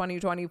to be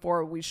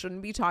 2024. We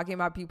shouldn't be talking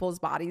about people's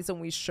bodies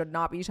and we should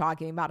not be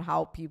talking about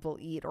how people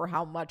eat or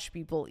how much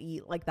people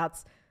eat. Like,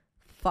 that's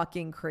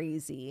fucking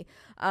crazy.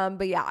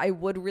 But yeah, I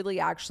would really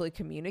actually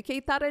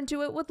communicate that and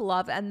do it with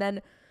love. And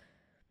then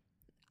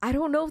I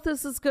don't know if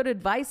this is good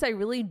advice. I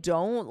really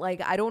don't.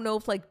 Like, I don't know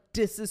if like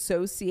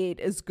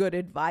disassociate is good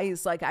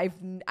advice. Like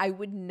I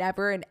would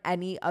never in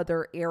any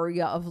other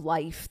area of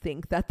life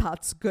think that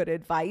that's good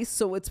advice.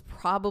 So it's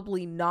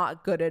probably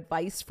not good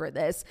advice for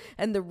this.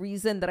 And the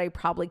reason that I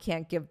probably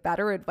can't give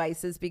better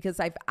advice is because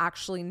I've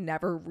actually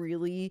never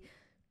really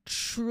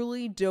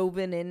truly dove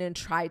in and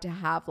tried to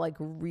have like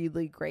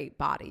really great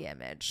body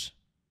image.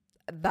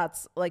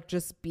 That's like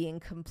just being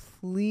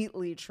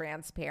completely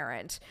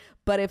transparent.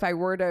 But if I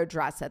were to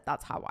address it,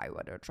 that's how I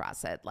would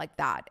address it, like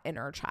that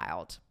inner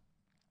child.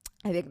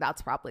 I think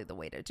that's probably the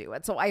way to do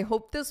it. So I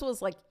hope this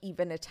was like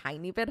even a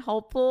tiny bit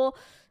helpful.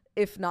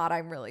 If not,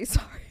 I'm really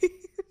sorry.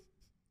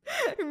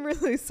 I'm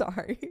really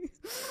sorry.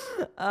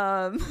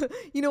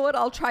 You know what?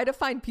 I'll try to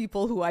find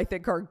people who I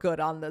think are good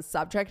on this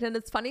subject. And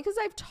it's funny because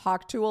I've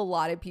talked to a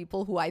lot of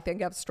people who I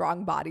think have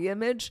strong body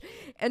image.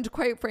 And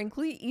quite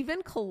frankly,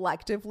 even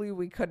collectively,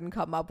 we couldn't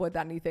come up with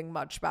anything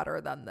much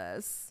better than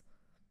this.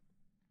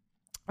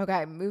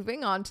 Okay,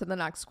 moving on to the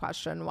next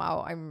question.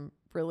 Wow, I'm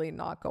really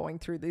not going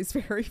through these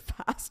very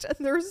fast.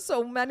 And there's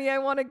so many I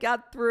want to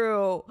get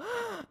through.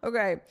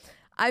 Okay.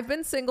 I've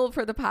been single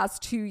for the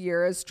past 2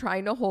 years,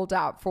 trying to hold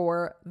out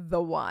for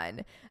the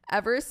one.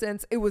 Ever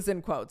since, it was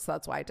in quotes,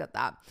 that's why I did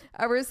that.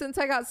 Ever since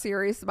I got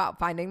serious about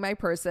finding my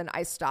person,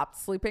 I stopped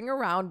sleeping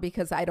around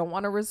because I don't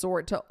want to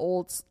resort to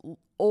old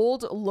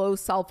low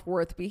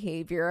self-worth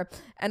behavior,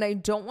 and I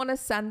don't want to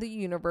send the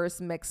universe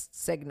mixed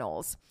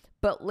signals.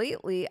 But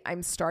lately,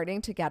 I'm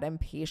starting to get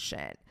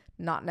impatient.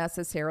 Not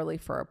necessarily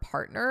for a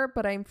partner,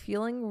 but I'm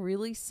feeling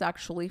really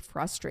sexually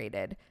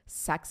frustrated.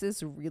 Sex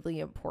is really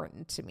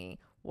important to me.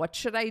 What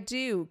should I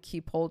do?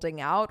 Keep holding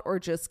out or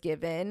just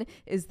give in?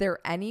 Is there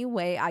any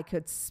way I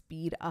could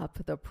speed up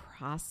the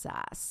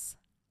process?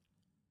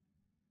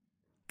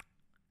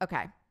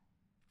 Okay.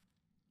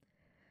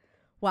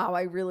 Wow,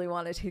 I really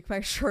want to take my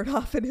shirt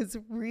off. It is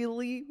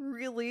really,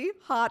 really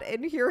hot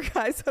in here,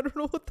 guys. I don't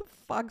know what the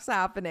fuck's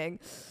happening.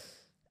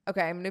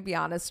 Okay, I'm going to be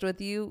honest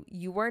with you.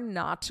 You are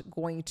not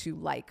going to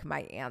like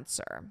my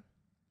answer.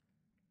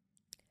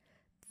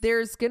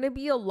 There's going to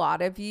be a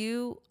lot of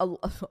you,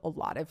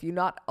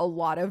 not a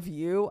lot of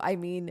you. I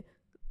mean,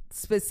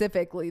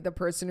 specifically the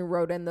person who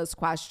wrote in this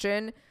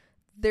question,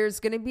 there's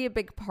going to be a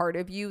big part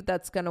of you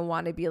that's going to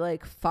want to be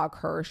like, fuck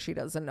her. She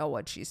doesn't know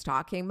what she's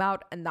talking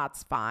about. And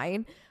that's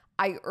fine.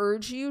 I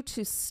urge you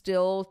to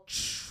still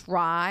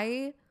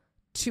try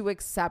to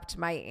accept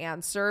my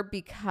answer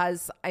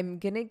because I'm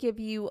going to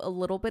give you a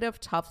little bit of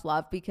tough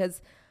love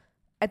because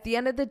at the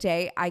end of the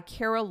day, I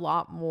care a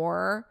lot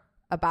more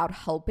about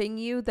helping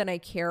you than I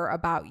care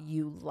about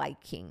you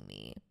liking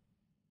me.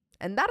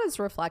 And that is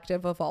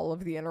reflective of all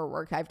of the inner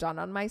work I've done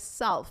on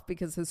myself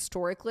because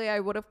historically I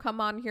would have come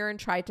on here and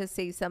tried to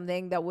say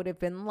something that would have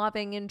been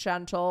loving and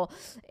gentle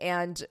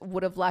and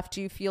would have left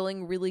you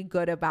feeling really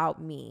good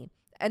about me.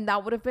 And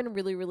that would have been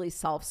really, really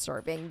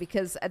self-serving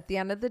because at the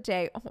end of the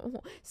day,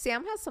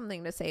 Sam has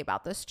something to say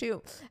about this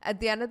too. At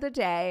the end of the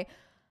day,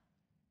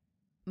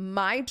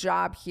 my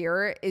job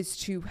here is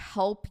to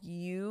help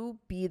you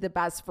be the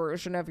best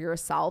version of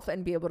yourself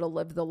and be able to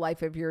live the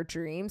life of your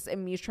dreams.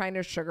 And me trying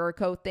to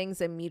sugarcoat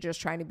things and me just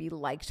trying to be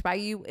liked by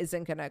you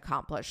isn't going to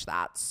accomplish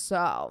that.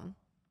 So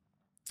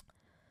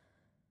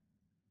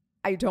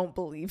I don't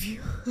believe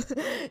you.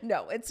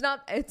 No, it's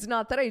not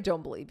that I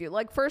don't believe you.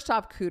 Like, first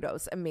off,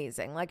 kudos.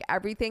 Amazing. Like,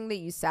 everything that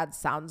you said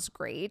sounds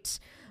great.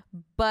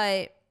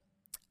 But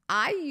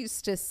I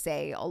used to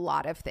say a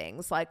lot of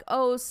things like,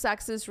 oh,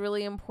 sex is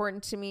really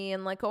important to me.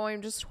 And like, oh,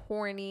 I'm just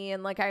horny.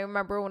 And like, I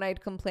remember when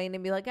I'd complain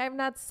and be like, I haven't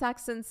had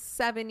sex in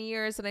 7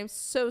 years and I'm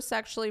so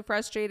sexually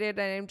frustrated.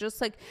 And I'm just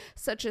like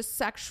such a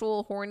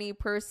sexual horny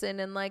person.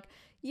 And like,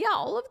 yeah,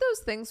 all of those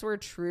things were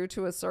true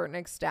to a certain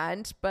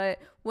extent. But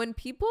when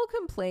people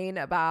complain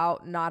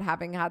about not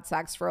having had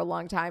sex for a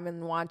long time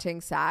and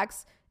wanting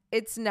sex,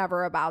 it's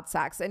never about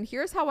sex. And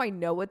here's how I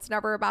know it's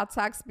never about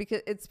sex,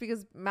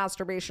 because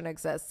masturbation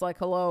exists. Like,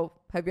 hello,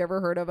 have you ever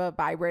heard of a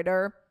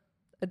vibrator,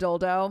 a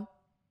dildo,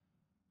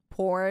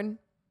 porn,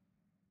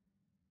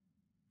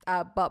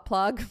 a butt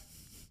plug,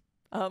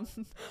 a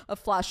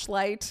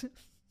fleshlight,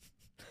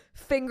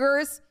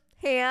 fingers,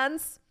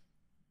 hands,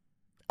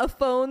 a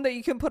phone that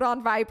you can put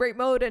on vibrate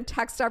mode and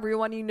text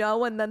everyone you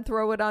know and then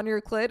throw it on your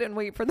clit and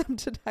wait for them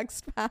to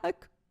text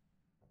back?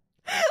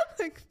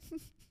 Like,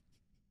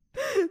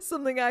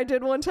 something I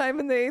did one time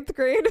in the 8th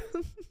grade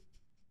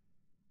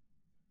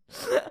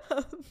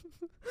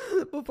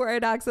before I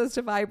had access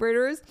to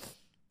vibrators.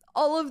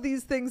 All of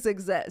these things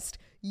exist.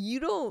 You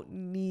don't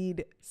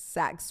need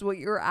sex. What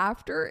you're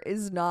after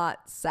is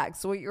not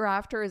sex. What you're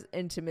after is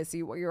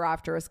intimacy. What you're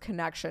after is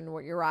connection.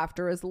 What you're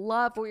after is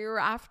love. What you're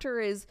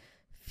after is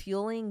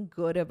feeling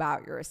good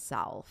about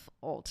yourself.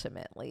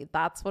 Ultimately,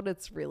 that's what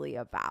it's really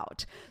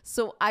about.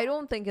 So I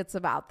don't think it's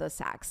about the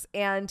sex.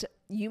 And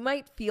you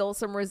might feel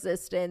some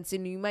resistance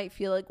and you might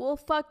feel like, well,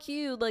 fuck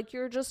you. Like,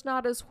 you're just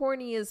not as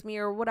horny as me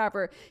or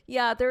whatever.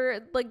 Yeah,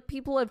 they're like,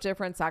 people have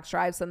different sex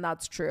drives, and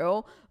that's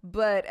true.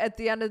 But at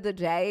the end of the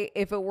day,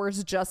 if it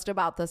was just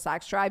about the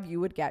sex drive, you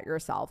would get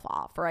yourself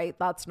off, right?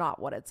 That's not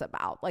what it's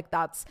about. Like,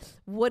 that's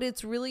what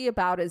it's really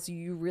about, is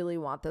you really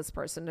want this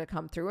person to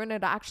come through. And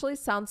it actually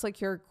sounds like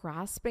you're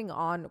grasping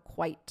on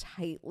quite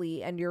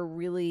tightly, and you're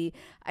really,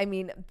 I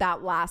mean,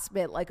 that last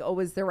bit, like, oh,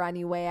 is there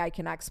any way I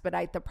can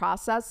expedite the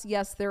process?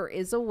 Yes, there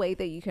is a way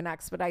that you can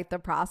expedite the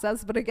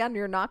process. But again,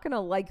 you're not going to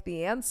like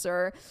the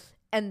answer.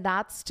 And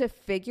that's to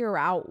figure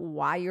out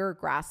why you're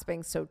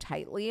grasping so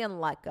tightly and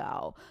let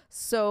go.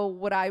 So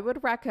what I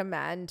would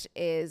recommend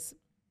is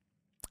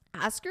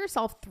ask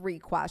yourself 3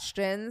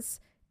 questions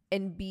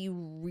and be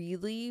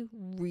really,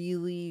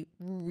 really,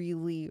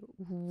 really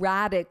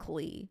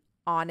radically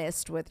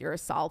honest with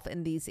yourself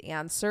in these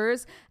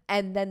answers.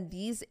 And then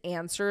these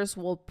answers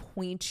will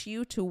point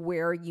you to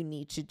where you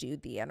need to do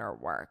the inner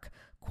work.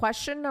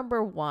 Question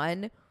number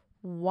 1,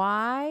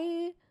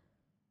 why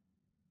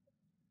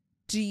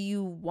do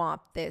you want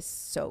this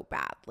so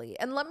badly?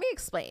 And let me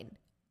explain.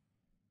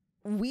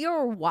 We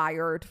are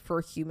wired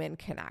for human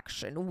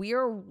connection. We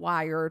are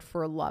wired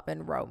for love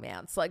and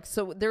romance. Like,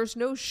 so there's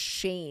no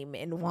shame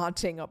in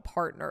wanting a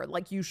partner.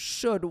 Like, you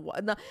should,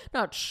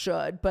 not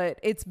should, but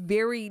it's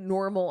very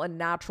normal and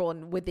natural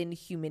and within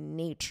human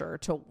nature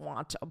to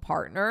want a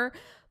partner.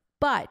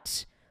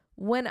 But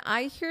when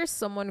I hear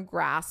someone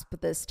grasp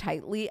this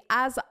tightly,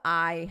 as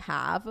I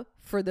have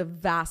for the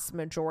vast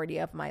majority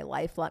of my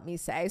life, let me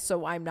say,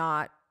 so I'm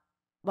not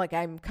like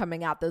I'm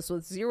coming at this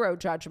with zero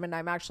judgment.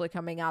 I'm actually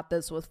coming at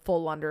this with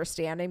full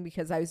understanding,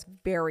 because I was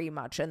very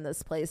much in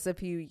this place a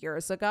few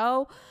years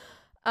ago.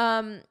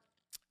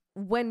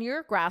 When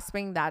you're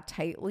grasping that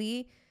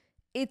tightly,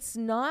 it's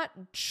not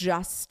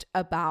just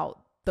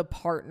about the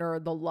partner,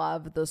 the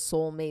love, the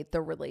soulmate,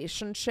 the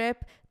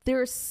relationship.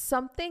 There's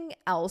something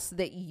else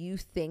that you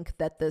think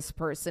that this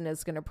person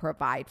is going to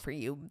provide for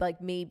you.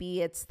 Like,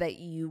 maybe it's that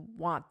you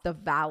want the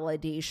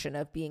validation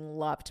of being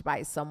loved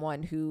by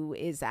someone who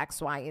is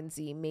X, Y, and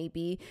Z.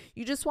 Maybe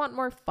you just want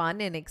more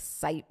fun and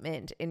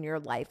excitement in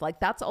your life. Like,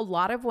 that's a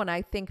lot of when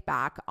I think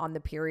back on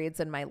the periods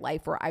in my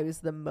life where I was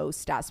the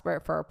most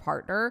desperate for a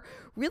partner,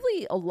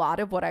 really a lot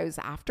of what I was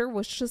after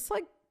was just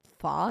like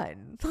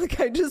fun. Like,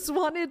 I just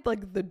wanted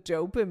like the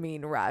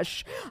dopamine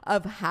rush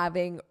of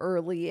having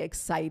early,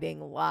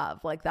 exciting love.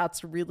 Like,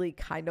 that's really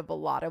kind of a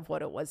lot of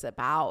what it was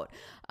about.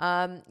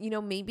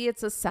 Maybe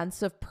it's a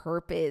sense of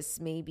purpose.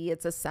 Maybe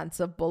it's a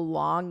sense of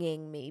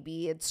belonging.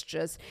 Maybe it's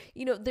just,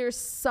 there's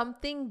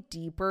something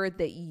deeper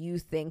that you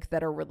think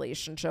that a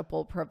relationship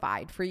will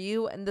provide for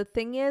you. And the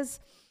thing is,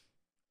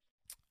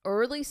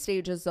 early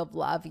stages of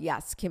love,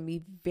 yes, can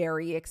be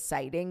very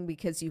exciting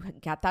because you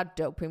get that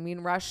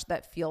dopamine rush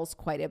that feels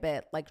quite a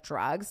bit like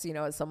drugs.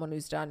 As someone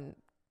who's done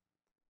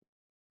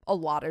a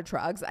lot of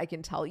drugs, I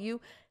can tell you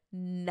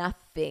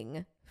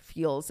nothing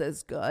feels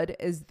as good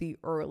as the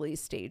early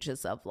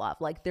stages of love.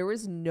 Like, there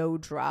is no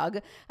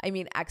drug. I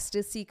mean,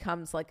 ecstasy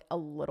comes like a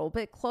little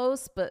bit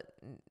close, but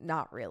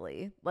not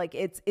really. Like,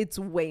 it's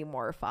way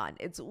more fun.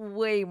 It's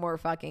way more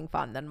fucking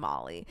fun than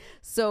Molly.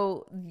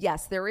 So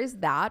yes, there is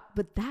that,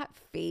 but that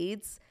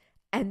fades.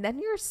 And then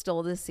you're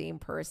still the same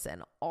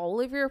person. All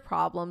of your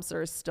problems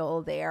are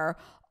still there.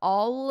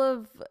 All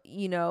of,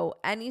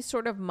 any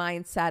sort of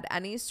mindset,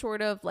 any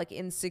sort of like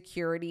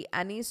insecurity,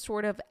 any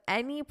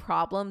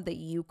problem that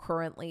you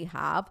currently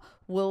have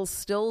will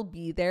still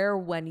be there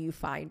when you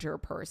find your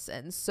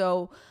person.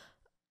 So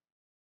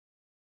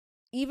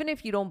even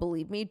if you don't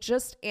believe me,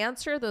 just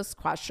answer this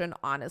question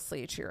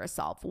honestly to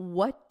yourself.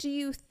 What do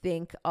you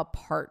think a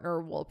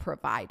partner will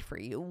provide for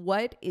you?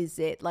 What is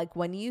it like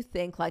when you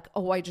think like,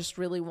 oh, I just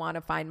really want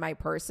to find my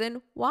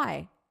person?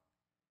 Why?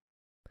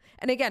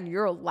 And again,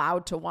 you're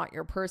allowed to want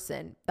your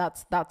person.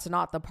 That's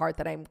not the part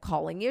that I'm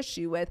calling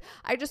issue with.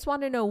 I just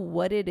want to know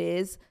what it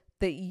is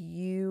that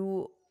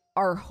you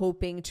are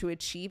hoping to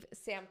achieve.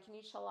 Sam, can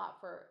you chill out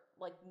for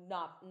like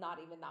not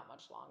even that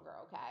much longer,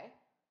 okay?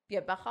 Yeah,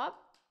 Bahab.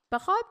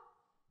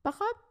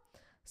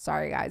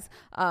 Sorry, guys.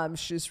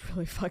 She's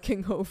really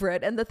fucking over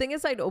it. And the thing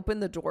is, I'd open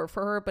the door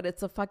for her, but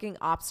it's a fucking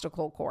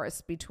obstacle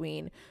course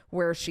between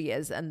where she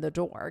is and the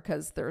door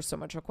because there's so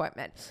much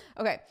equipment.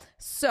 Okay,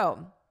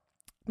 so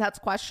that's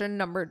question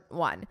number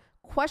 1.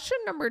 Question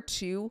number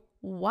 2,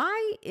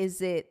 why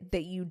is it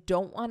that you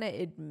don't want to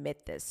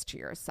admit this to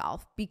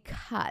yourself?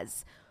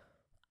 Because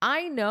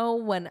I know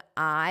when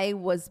I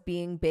was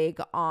being big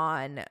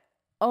on,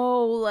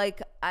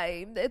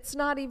 it's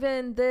not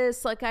even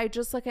this,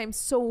 I'm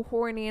so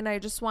horny and I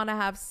just want to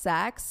have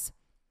sex.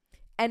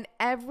 And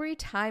every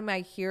time I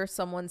hear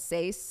someone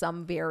say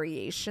some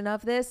variation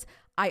of this,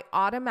 I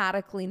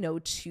automatically know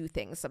 2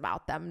 things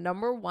about them.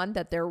 Number 1,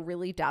 that they're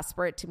really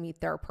desperate to meet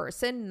their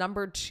person.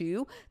 Number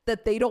 2,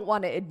 that they don't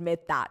want to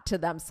admit that to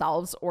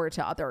themselves or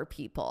to other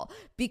people,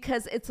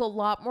 because it's a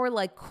lot more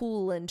like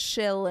cool and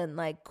chill and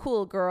like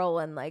cool girl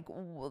and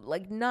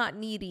like not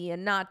needy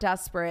and not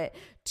desperate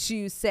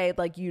to say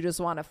like you just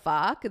want to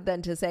fuck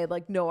than to say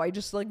like, no, I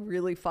just like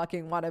really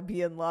fucking want to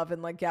be in love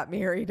and like get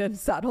married and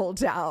settle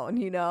down,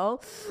 you know?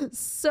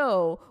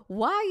 So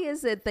why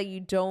is it that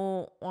you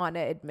don't want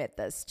to admit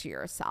this to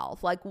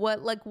yourself? Like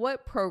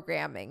what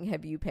programming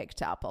have you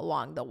picked up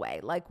along the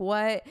way? Like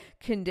what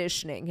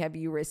conditioning have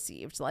you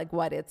received? Like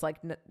what it's like,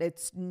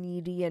 it's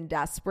needy and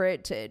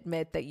desperate to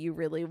admit that you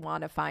really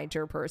want to find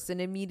your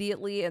person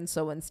immediately. And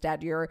so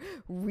instead you're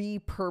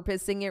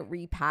repurposing it,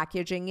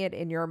 repackaging it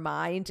in your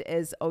mind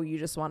as, oh, you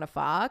just want to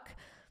fuck.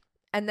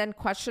 And then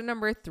question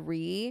number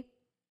 3,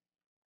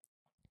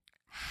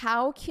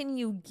 how can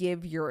you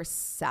give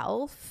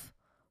yourself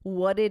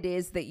what it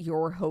is that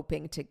you're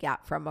hoping to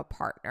get from a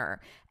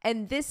partner?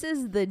 And this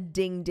is the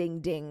ding,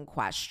 ding, ding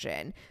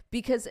question,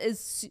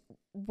 because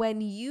when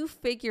you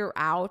figure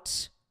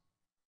out,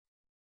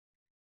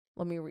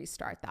 let me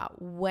restart that.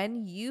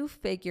 When you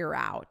figure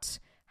out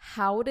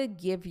how to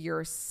give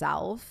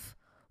yourself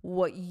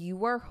what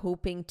you are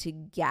hoping to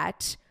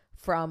get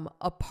from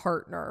a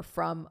partner,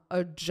 from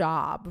a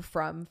job,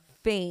 from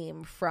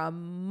fame,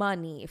 from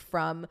money,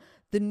 from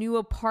the new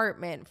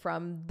apartment,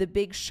 from the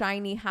big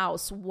shiny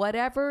house,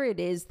 whatever it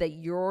is that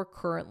you're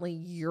currently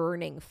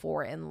yearning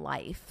for in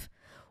life,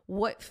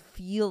 what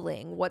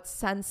feeling, what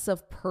sense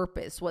of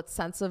purpose, what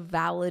sense of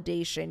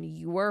validation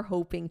you are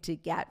hoping to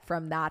get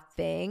from that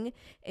thing,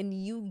 and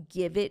you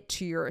give it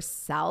to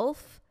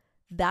yourself,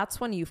 that's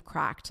when you've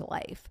cracked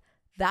life.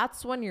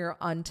 That's when you're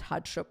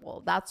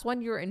untouchable. That's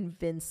when you're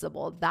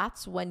invincible.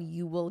 That's when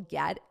you will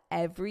get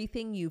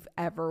everything you've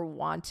ever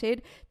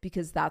wanted,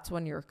 because that's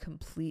when you're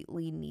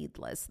completely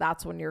needless.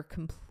 That's when you're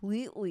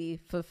completely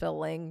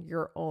fulfilling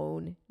your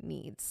own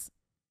needs.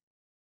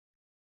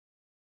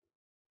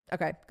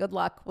 Okay, good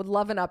luck. Would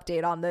love an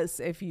update on this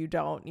if you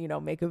don't,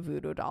 make a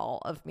voodoo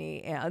doll of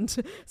me and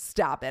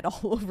stab it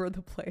all over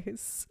the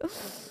place.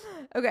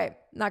 Okay,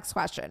 next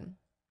question.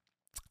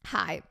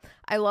 Hi,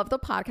 I love the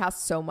podcast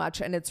so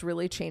much and it's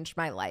really changed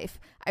my life.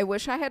 I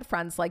wish I had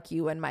friends like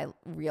you in my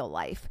real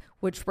life,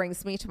 which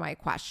brings me to my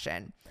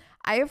question.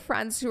 I have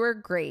friends who are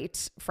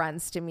great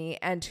friends to me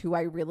and who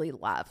I really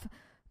love.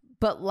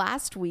 But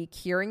last week,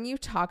 hearing you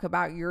talk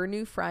about your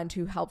new friend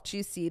who helped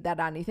you see that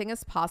anything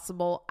is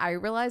possible, I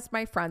realized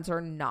my friends are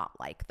not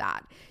like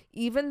that.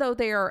 Even though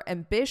they are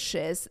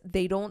ambitious,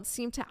 they don't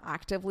seem to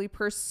actively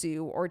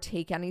pursue or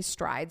take any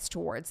strides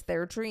towards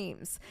their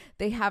dreams.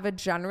 They have a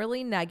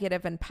generally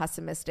negative and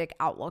pessimistic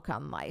outlook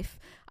on life.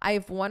 I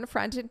have one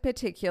friend in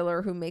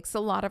particular who makes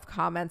a lot of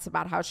comments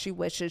about how she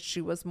wishes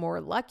she was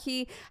more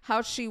lucky,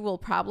 how she will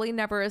probably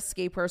never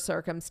escape her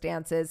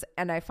circumstances,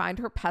 and I find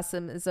her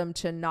pessimism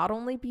to not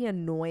only be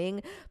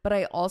annoying, but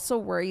I also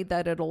worry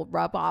that it'll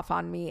rub off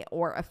on me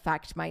or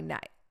affect my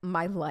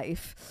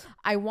life.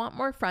 I want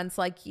more friends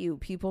like you,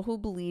 people who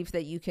believe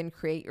that you can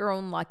create your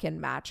own luck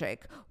and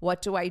magic.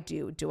 What do I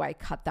do? Do I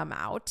cut them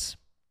out?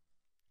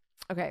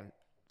 Okay.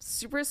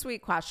 Super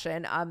sweet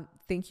question.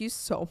 Thank you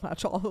so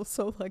much.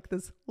 Also, like,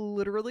 this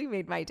literally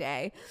made my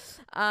day.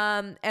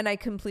 And I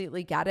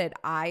completely get it.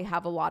 I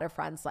have a lot of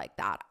friends like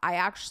that. I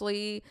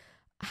actually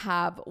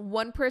have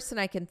one person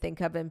I can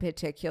think of in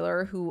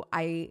particular who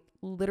I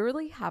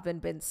literally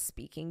haven't been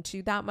speaking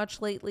to that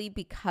much lately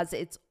because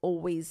it's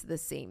always the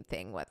same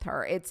thing with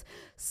her. It's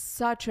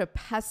such a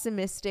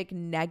pessimistic,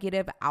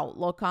 negative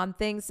outlook on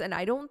things. And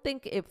I don't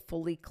think it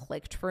fully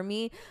clicked for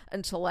me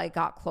until I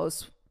got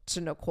close to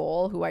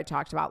Nicole, who I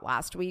talked about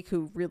last week,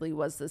 who really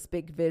was this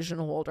big vision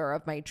holder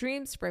of my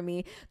dreams for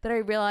me, that I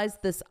realized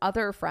this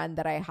other friend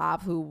that I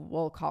have, who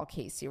we'll call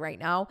Casey right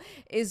now,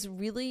 is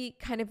really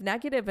kind of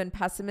negative and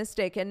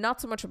pessimistic, and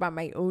not so much about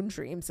my own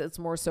dreams. It's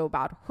more so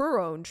about her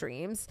own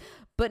dreams.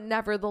 But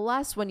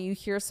nevertheless, when you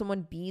hear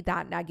someone be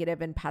that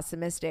negative and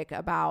pessimistic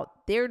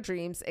about their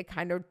dreams, it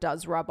kind of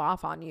does rub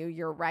off on you.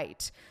 You're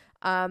right.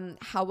 How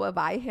have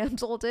I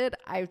handled it?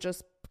 I've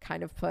just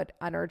kind of put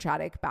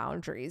energetic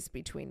boundaries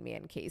between me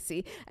and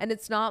Casey. And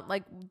it's not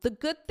like, the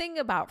good thing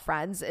about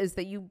friends is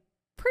that you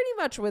pretty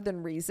much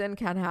within reason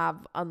can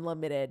have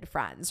unlimited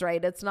friends,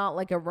 right? It's not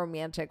like a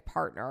romantic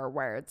partner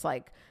where it's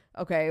like,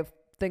 okay, if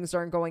things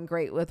aren't going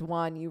great with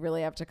one, you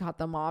really have to cut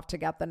them off to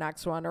get the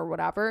next one or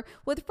whatever.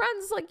 With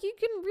friends, like, you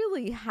can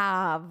really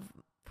have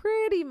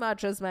pretty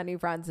much as many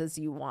friends as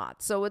you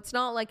want. So it's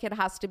not like it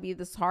has to be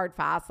this hard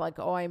fast, like,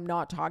 oh, I'm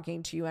not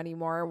talking to you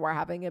anymore, we're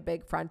having a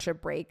big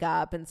friendship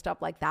breakup and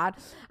stuff like that.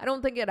 I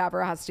don't think it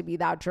ever has to be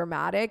that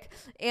dramatic.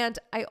 And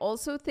I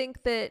also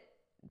think that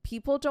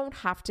people don't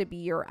have to be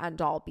your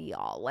end all be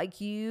all.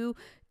 Like, you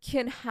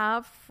can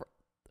have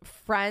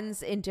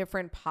friends in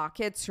different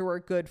pockets who are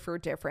good for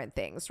different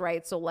things,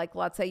 right? So like,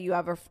 let's say you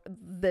have a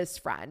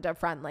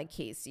friend like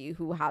Casey,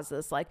 who has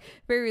this like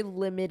very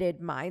limited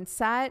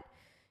mindset.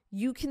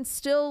 You can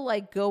still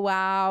like go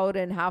out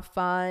and have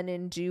fun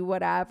and do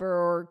whatever,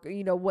 or,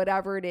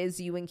 whatever it is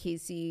you and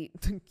Casey,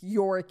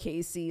 your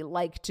Casey,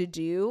 like to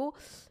do,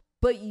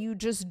 but you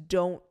just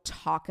don't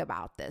talk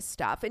about this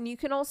stuff. And you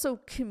can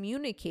also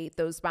communicate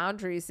those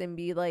boundaries and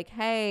be like,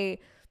 hey,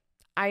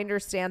 I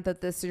understand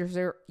that this is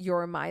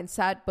your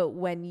mindset, but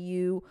when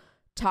you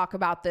talk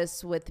about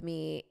this with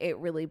me. It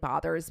really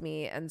bothers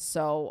me. And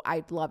so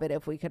I'd love it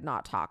if we could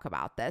not talk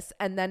about this.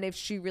 And then if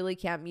she really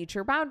can't meet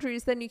your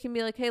boundaries, then you can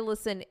be like, hey,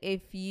 listen,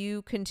 if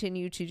you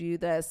continue to do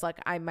this, like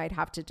I might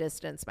have to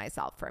distance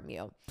myself from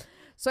you.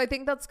 So I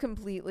think that's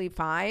completely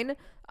fine.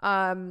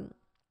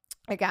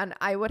 Again,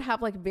 I would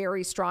have like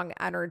very strong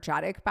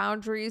energetic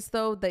boundaries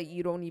though, that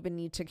you don't even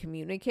need to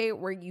communicate,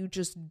 where you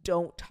just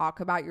don't talk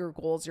about your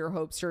goals, your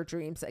hopes, your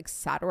dreams,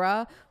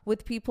 etc.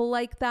 with people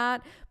like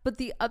that. But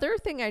the other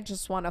thing I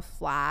just want to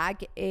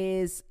flag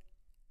is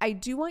I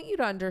do want you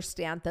to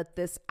understand that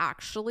this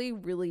actually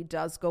really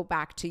does go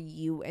back to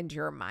you and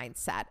your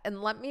mindset.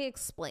 And let me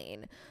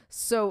explain.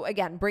 So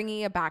again,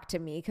 bringing it back to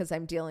me because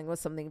I'm dealing with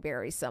something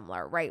very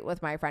similar, right?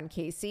 With my friend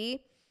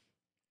Casey.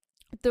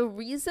 The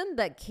reason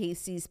that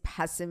Casey's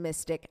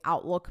pessimistic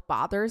outlook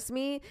bothers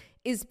me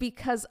is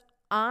because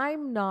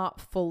I'm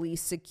not fully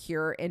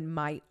secure in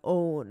my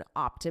own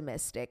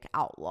optimistic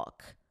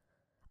outlook.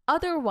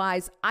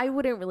 Otherwise, I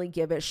wouldn't really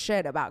give a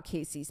shit about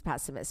Casey's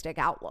pessimistic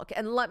outlook.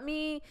 And let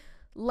me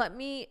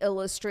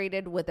illustrate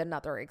it with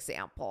another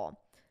example.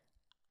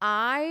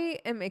 I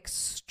am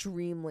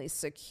extremely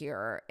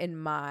secure in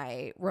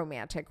my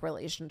romantic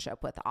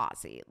relationship with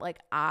Ozzy. Like,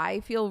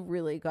 I feel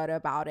really good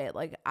about it.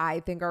 Like,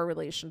 I think our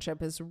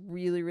relationship is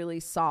really,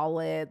 really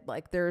solid.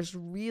 Like, there's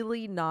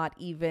really not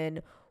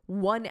even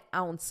 1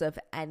 ounce of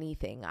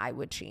anything I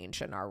would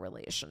change in our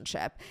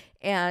relationship.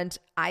 And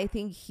I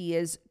think he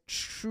is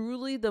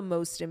truly the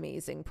most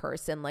amazing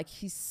person. Like,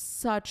 he's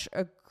such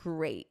a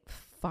great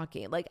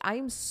like,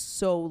 I'm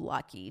so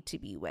lucky to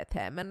be with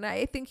him. And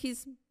I think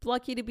he's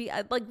lucky to be,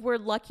 like, we're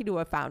lucky to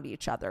have found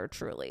each other,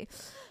 truly.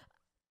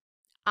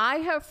 I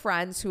have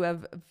friends who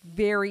have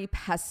very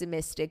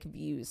pessimistic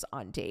views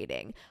on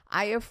dating.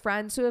 I have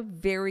friends who have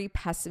very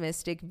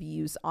pessimistic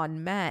views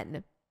on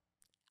men.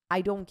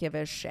 I don't give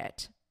a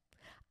shit.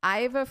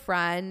 I have a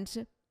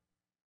friend,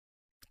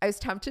 I was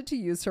tempted to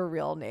use her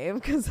real name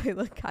because I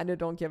like kind of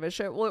don't give a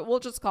shit. We'll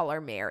just call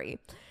her Mary.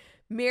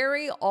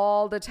 Mary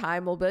all the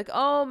time will be like,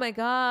 oh my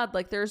God,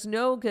 like there's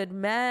no good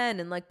men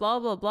and like blah,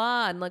 blah,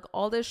 blah. And like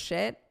all this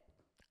shit.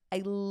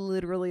 I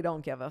literally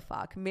don't give a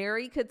fuck.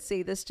 Mary could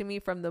say this to me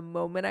from the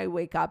moment I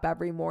wake up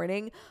every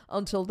morning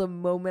until the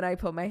moment I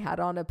put my head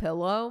on a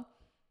pillow.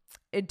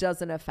 It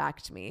doesn't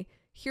affect me.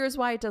 Here's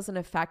why it doesn't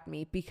affect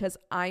me, because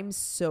I'm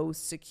so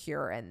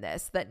secure in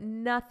this that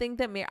nothing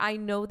that I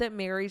know that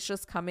Mary's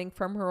just coming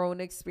from her own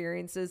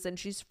experiences and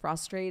she's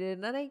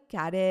frustrated, and I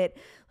get it.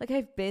 Like,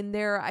 I've been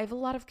there. I have a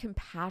lot of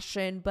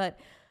compassion, but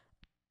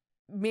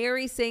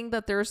Mary saying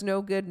that there's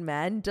no good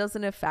men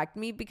doesn't affect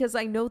me because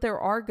I know there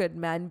are good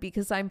men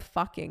because I'm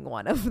fucking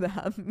one of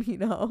them, you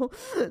know?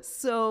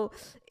 So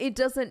it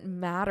doesn't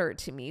matter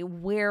to me.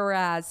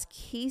 Whereas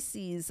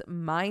Casey's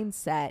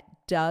mindset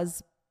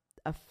does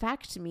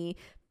affect me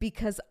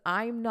because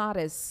I'm not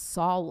as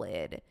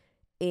solid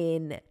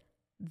in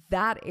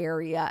that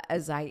area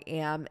as I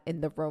am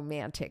in the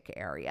romantic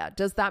area.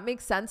 Does that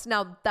make sense?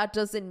 Now, that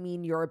doesn't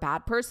mean you're a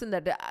bad person,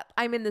 that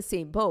I'm in the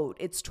same boat.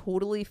 It's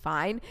totally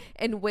fine.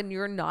 And when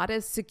you're not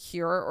as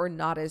secure or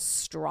not as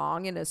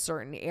strong in a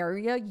certain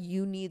area,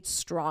 you need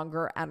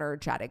stronger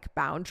energetic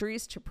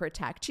boundaries to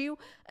protect you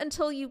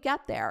until you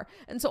get there.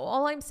 And so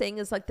all I'm saying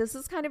is, like, this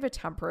is kind of a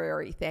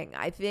temporary thing.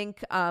 I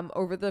think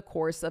over the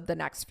course of the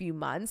next few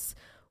months,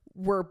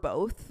 we're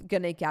both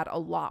going to get a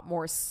lot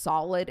more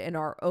solid in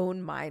our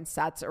own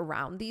mindsets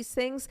around these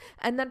things.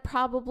 And then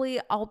probably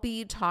I'll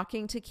be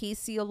talking to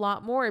Casey a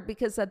lot more,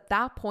 because at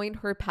that point,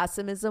 her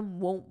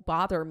pessimism won't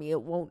bother me.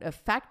 It won't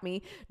affect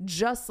me,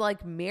 just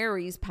like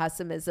Mary's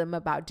pessimism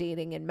about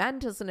dating and men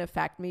doesn't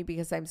affect me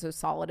because I'm so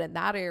solid in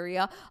that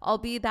area. I'll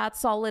be that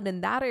solid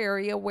in that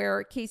area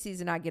where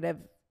Casey's negative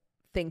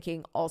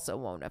thinking also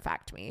won't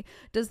affect me.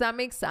 Does that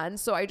make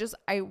sense? So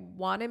I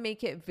want to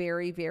make it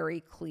very,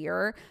 very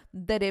clear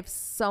that if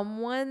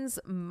someone's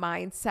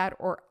mindset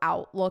or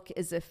outlook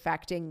is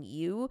affecting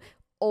you,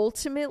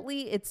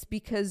 ultimately it's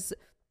because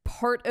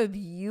part of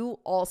you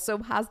also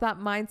has that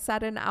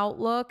mindset and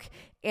outlook,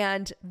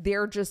 and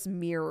they're just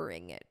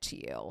mirroring it to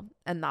you.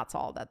 And that's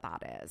all that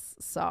is.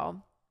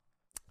 So,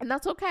 and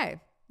that's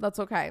okay. That's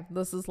okay.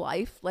 This is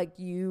life. Like,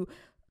 you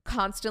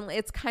constantly,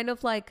 it's kind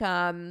of like,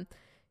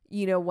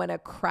 you know, when a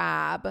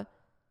crab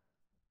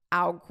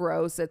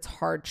outgrows its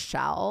hard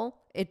shell,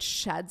 it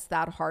sheds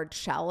that hard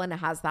shell and it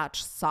has that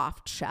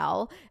soft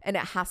shell, and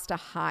it has to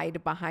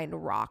hide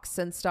behind rocks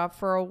and stuff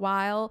for a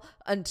while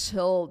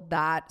until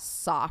that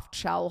soft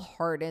shell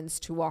hardens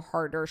to a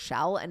harder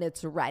shell and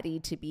it's ready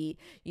to be,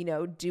 you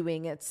know,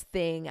 doing its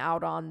thing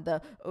out on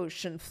the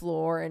ocean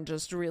floor and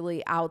just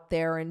really out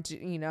there and,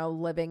 you know,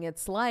 living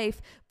its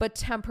life. But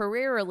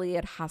temporarily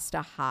it has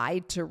to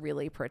hide to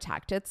really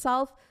protect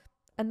itself.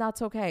 And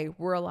that's okay.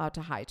 We're allowed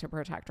to hide to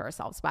protect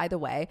ourselves. By the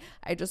way,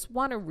 I just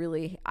want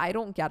to I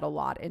don't get a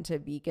lot into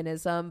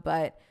veganism,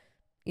 but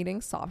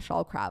eating soft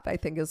shell crab, I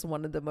think, is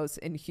one of the most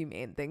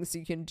inhumane things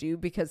you can do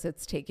because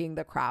it's taking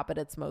the crab at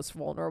its most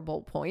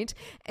vulnerable point.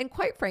 And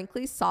quite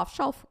frankly, soft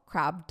shell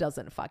crab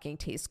doesn't fucking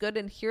taste good.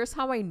 And here's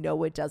how I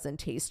know it doesn't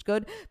taste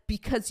good: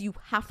 because you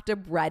have to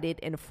bread it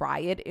and fry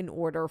it in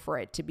order for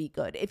it to be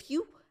good. If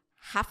you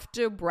have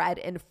to bread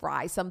and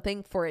fry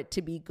something for it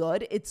to be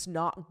good, it's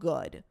not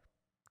good.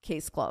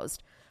 Case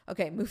closed.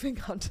 Okay, moving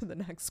on to the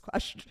next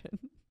question.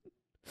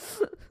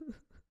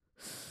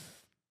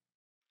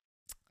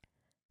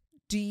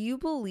 Do you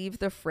believe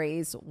the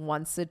phrase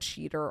once a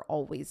cheater,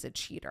 always a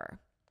cheater?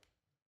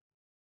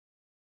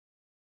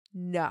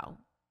 No,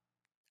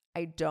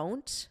 I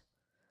don't.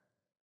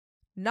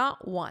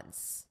 Not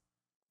once.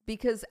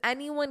 Because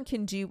anyone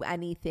can do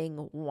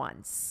anything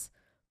once.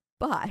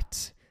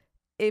 But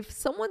if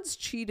someone's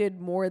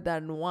cheated more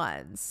than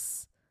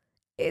once,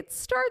 it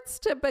starts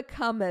to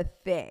become a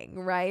thing,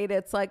 right?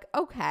 It's like,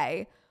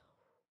 okay,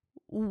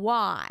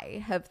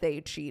 why have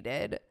they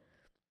cheated?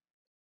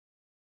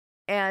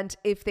 And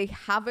if they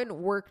haven't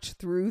worked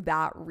through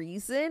that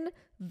reason,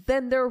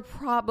 then they're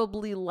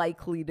probably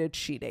likely to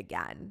cheat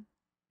again.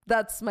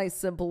 That's my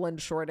simple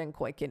and short and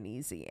quick and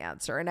easy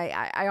answer. And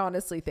I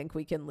honestly think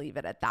we can leave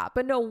it at that.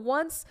 But no,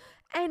 once,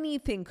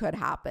 anything could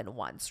happen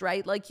once,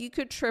 right? Like you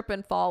could trip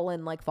and fall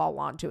and like fall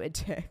onto a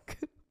dick.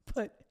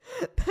 But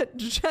that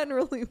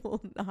generally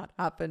will not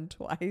happen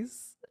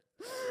twice.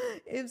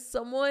 If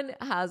someone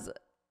has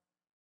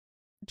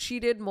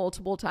cheated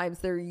multiple times,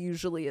 there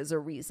usually is a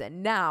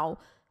reason. Now,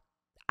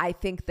 I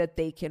think that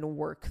they can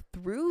work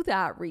through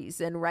that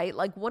reason, right?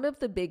 Like one of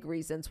the big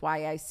reasons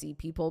why I see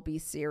people be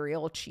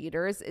serial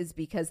cheaters is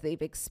because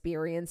they've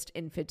experienced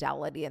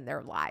infidelity in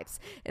their lives.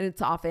 And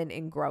it's often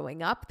in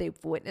growing up, they've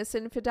witnessed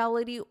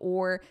infidelity,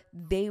 or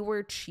they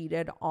were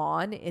cheated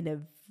on in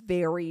a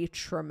very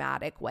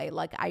traumatic way.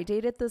 Like I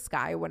dated this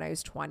guy when I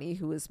was 20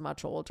 who was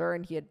much older,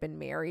 and he had been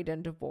married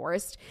and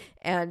divorced,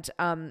 and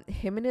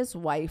him and his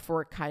wife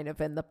were kind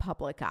of in the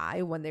public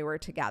eye when they were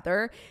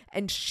together,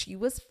 and she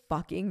was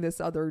fucking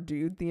this other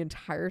dude the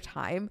entire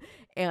time,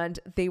 and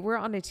they were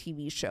on a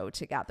TV show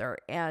together,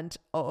 and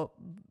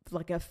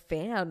like a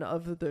fan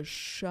of the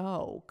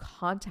show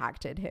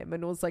contacted him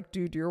and was like,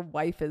 dude, your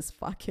wife is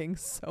fucking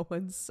so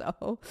and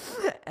so,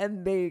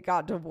 and they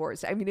got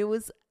divorced. I mean, it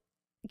was,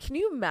 can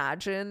you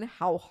imagine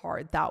how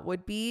hard that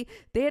would be?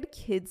 They had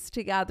kids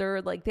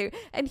together,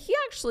 and he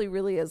actually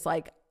really is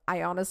like,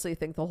 I honestly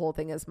think the whole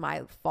thing is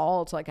my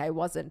fault. Like I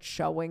wasn't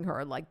showing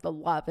her like the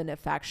love and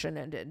affection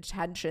and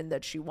attention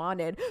that she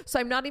wanted. So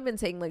I'm not even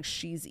saying like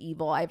she's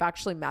evil. I've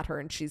actually met her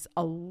and she's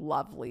a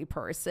lovely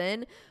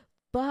person,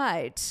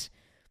 but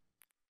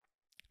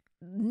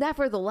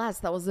nevertheless,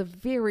 that was a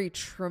very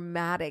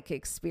traumatic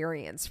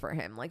experience for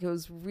him. Like it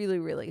was really,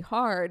 really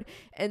hard.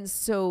 And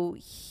so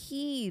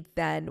he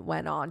then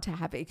went on to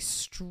have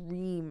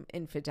extreme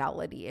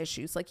infidelity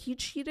issues. Like he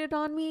cheated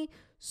on me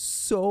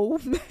so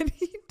many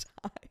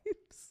times.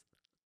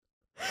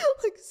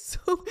 Like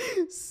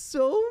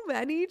so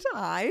many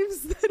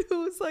times that it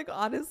was like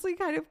honestly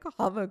kind of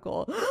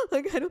comical.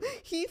 Like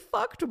he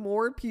fucked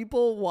more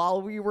people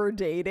while we were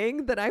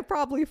dating than I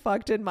probably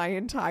fucked in my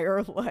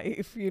entire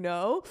life, you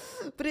know?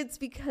 But it's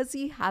because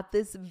he had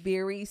this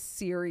very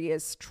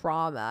serious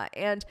trauma,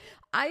 and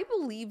I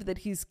believe that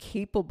he's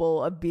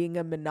capable of being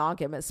a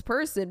monogamous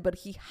person, but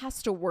he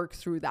has to work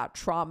through that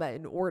trauma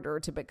in order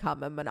to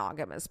become a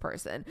monogamous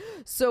person.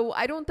 So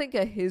I don't think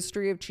a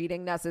history of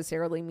cheating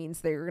necessarily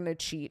means that you're going to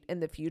cheat in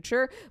the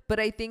future. But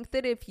I think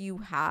that if you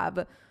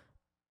have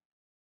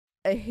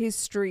a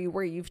history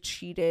where you've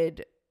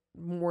cheated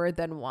more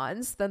than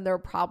once, then there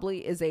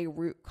probably is a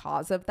root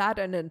cause of that.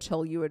 And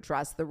until you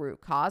address the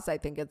root cause, I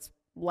think it's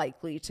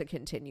likely to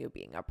continue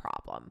being a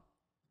problem.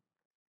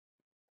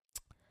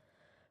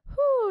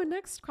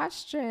 Next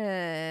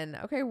question.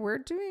 Okay, we're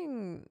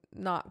doing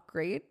not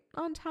great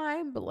on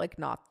time, but like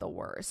not the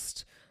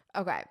worst.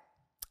 Okay.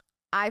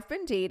 I've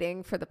been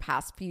dating for the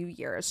past few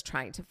years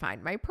trying to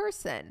find my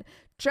person.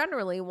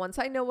 Generally, once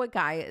I know a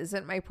guy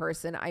isn't my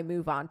person, I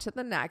move on to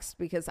the next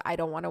because I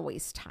don't want to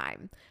waste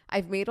time.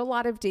 I've made a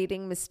lot of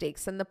dating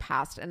mistakes in the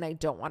past and I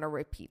don't want to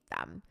repeat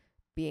them.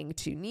 Being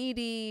too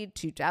needy,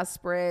 too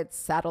desperate,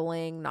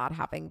 settling, not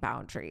having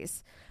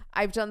boundaries.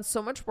 I've done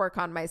so much work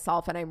on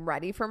myself and I'm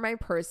ready for my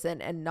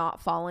person and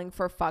not falling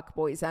for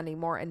fuckboys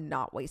anymore and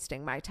not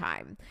wasting my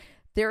time.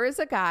 There is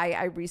a guy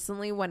I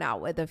recently went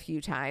out with a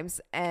few times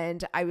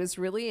and I was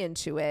really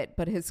into it,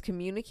 but his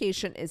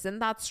communication isn't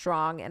that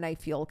strong and I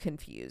feel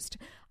confused.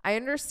 I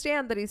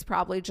understand that he's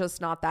probably just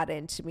not that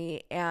into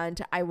me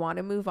and I want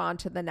to move on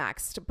to the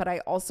next, but I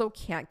also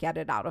can't get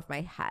it out of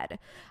my head.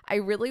 I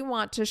really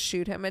want to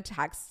shoot him a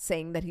text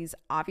saying that he's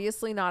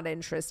obviously not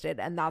interested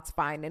and that's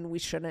fine and we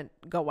shouldn't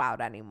go out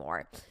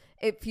anymore.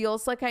 It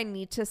feels like I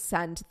need to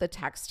send the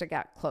text to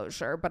get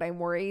closure, but I'm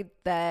worried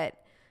that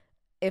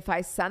if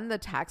I send the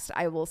text,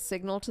 I will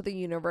signal to the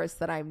universe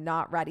that I'm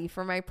not ready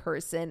for my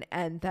person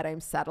and that I'm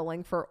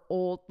settling for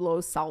old,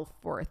 low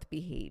self-worth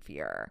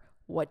behavior.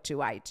 What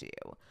do I do?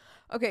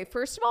 Okay,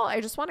 first of all, I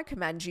just want to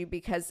commend you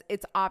because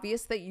it's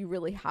obvious that you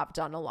really have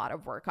done a lot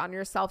of work on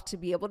yourself to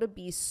be able to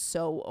be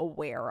so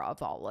aware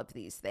of all of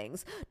these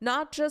things.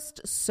 Not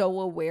just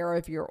so aware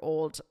of your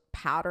old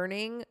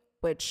patterning,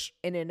 which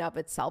in and of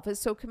itself is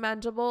so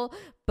commendable.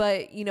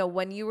 But, you know,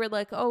 when you were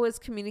like, oh, his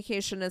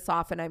communication is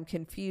off and I'm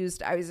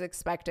confused, I was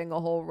expecting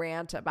a whole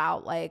rant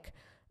about like,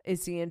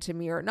 is he into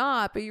me or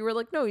not? But you were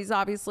like, no, he's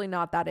obviously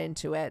not that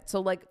into it. So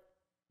like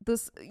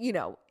this, you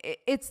know,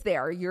 it's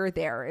there, you're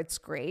there, it's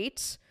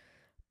great.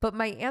 But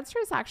my answer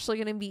is actually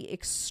going to be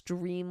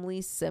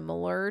extremely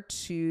similar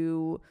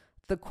to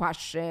the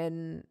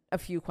question a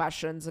few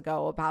questions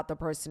ago about the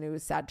person who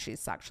said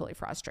she's sexually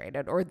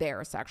frustrated or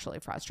they're sexually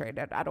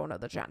frustrated. I don't know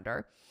the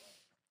gender.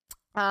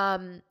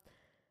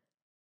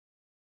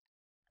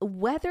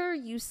 Whether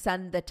you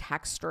send the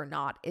text or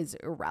not is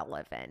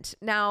irrelevant.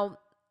 Now,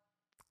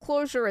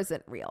 closure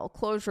isn't real.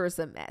 Closure is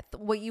a myth.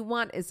 What you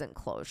want isn't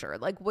closure.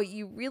 Like what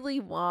you really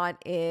want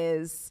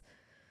is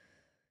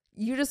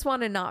you just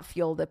want to not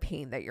feel the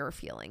pain that you're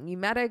feeling. You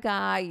met a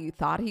guy, you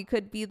thought he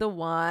could be the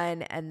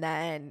one, and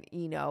then,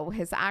 you know,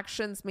 his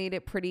actions made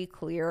it pretty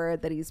clear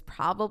that he's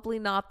probably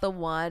not the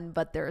one,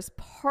 but there's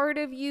part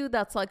of you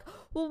that's like,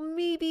 well,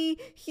 maybe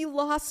he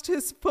lost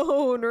his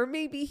phone, or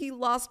maybe he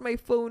lost my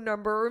phone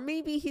number, or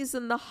maybe he's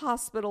in the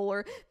hospital,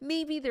 or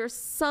maybe there's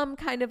some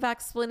kind of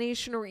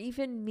explanation, or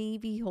even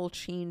maybe he'll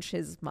change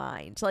his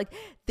mind. Like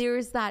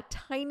there's that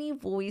tiny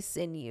voice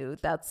in you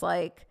that's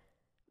like,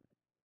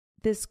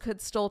 this could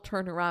still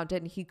turn around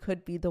and he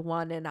could be the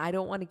one, and I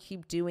don't want to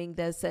keep doing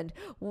this. And,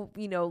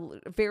 you know,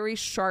 very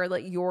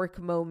Charlotte York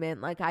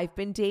moment, like I've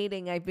been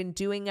dating, I've been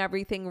doing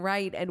everything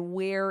right, and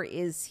where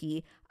is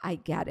he? I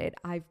get it.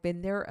 I've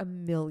been there a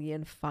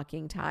million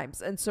fucking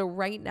times. And so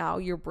right now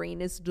your brain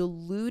is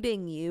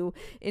deluding you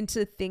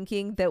into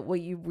thinking that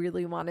what you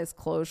really want is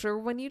closure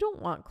when you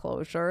don't want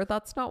closure.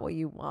 That's not what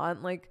you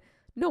want. Like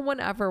no one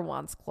ever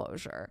wants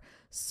closure.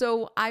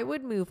 So I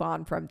would move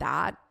on from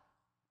that.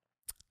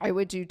 I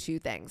would do two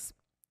things.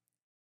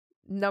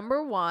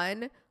 Number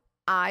one,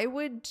 I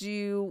would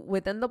do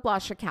within the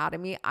Blush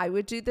Academy, I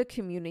would do the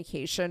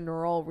communication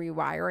neural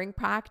rewiring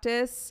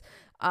practice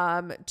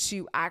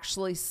to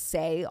actually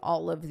say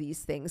all of these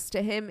things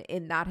to him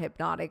in that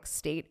hypnotic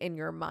state in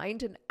your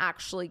mind and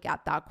actually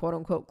get that quote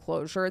unquote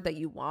closure that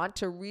you want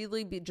to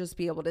really just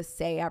be able to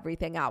say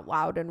everything out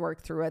loud and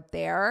work through it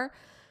there.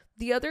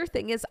 The other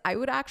thing is I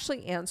would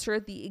actually answer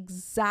the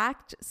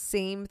exact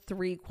same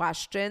 3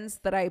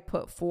 questions that I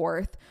put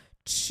forth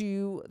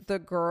to the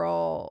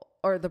girl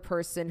or the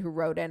person who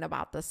wrote in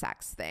about the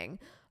sex thing.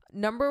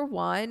 Number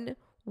 1,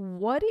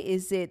 what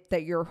is it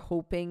that you're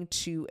hoping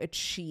to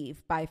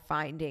achieve by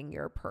finding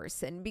your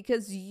person?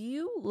 Because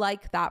you,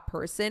 like that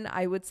person,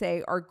 I would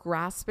say, are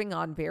grasping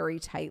on very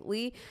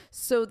tightly.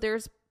 So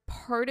there's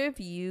part of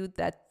you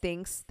that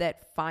thinks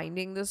that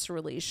finding this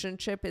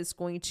relationship is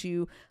going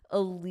to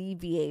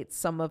alleviate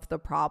some of the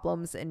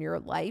problems in your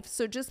life.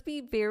 So just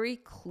be very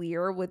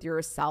clear with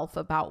yourself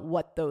about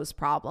what those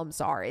problems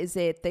are. Is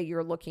it that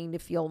you're looking to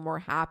feel more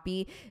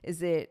happy?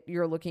 Is it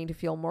you're looking to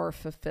feel more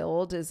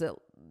fulfilled? Is it,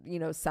 you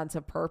know, sense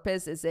of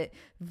purpose? Is it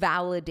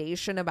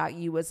validation about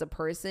you as a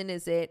person?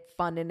 Is it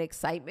fun and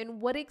excitement?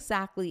 What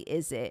exactly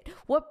is it?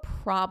 What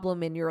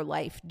problem in your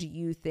life do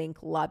you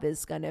think love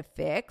is going to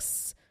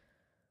fix?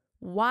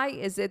 Why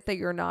is it that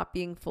you're not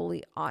being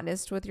fully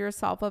honest with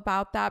yourself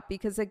about that?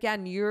 Because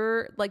again,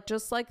 you're like,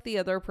 just like the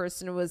other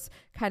person was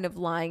kind of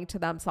lying to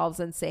themselves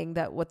and saying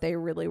that what they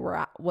really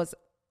were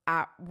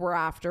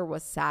after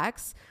was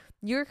sex.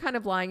 You're kind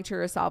of lying to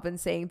yourself and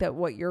saying that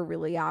what you're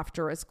really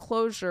after is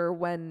closure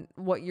when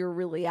what you're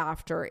really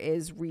after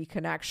is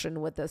reconnection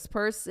with this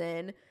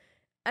person.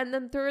 And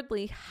then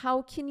thirdly,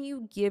 how can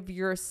you give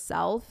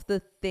yourself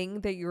the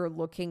thing that you're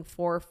looking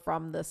for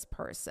from this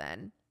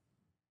person?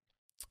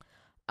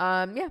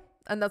 Yeah,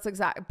 and that's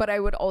exact. But I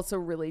would also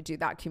really do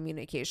that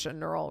communication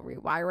neural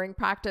rewiring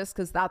practice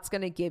because that's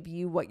going to give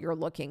you what you're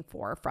looking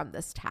for from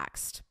this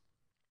text.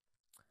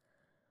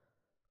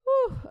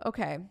 Whew,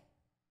 okay.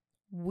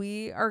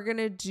 We are going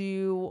to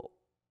do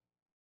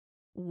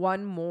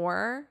one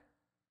more.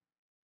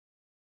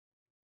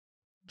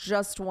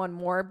 Just one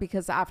more,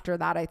 because after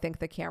that, I think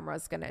the camera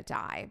is going to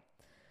die.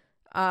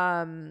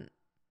 I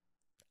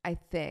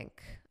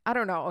think. I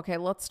don't know. Okay,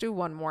 let's do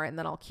one more and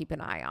then I'll keep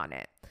an eye on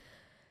it.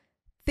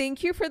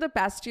 Thank you for the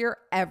best year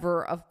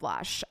ever of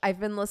Blush. I've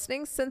been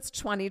listening since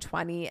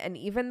 2020, and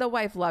even though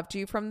I've loved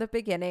you from the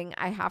beginning,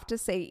 I have to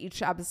say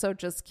each episode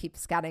just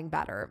keeps getting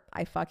better.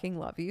 I fucking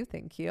love you.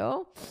 Thank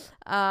you.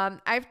 Oh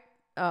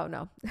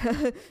no,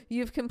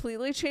 you've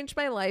completely changed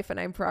my life and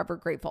I'm forever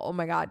grateful. Oh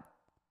my God.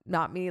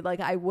 Not me.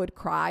 Like I would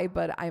cry,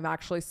 but I'm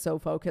actually so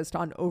focused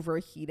on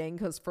overheating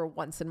because for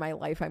once in my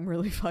life, I'm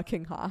really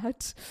fucking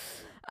hot.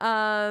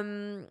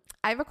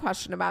 I have a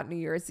question about New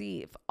Year's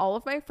Eve. All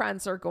of my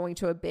friends are going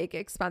to a big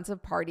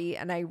expensive party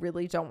and I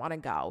really don't want to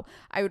go.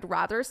 I would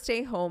rather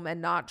stay home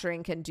and not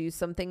drink and do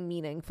something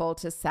meaningful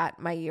to set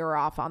my year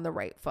off on the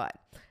right foot.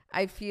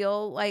 I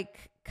feel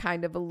like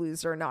kind of a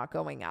loser not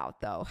going out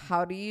though.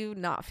 How do you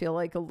not feel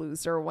like a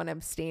loser when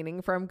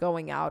abstaining from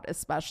going out,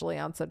 especially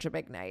on such a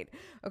big night?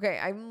 Okay,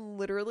 I'm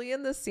literally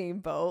in the same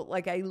boat.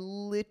 Like I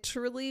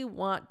literally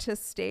want to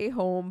stay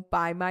home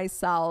by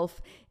myself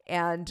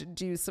and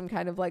do some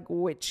kind of like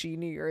witchy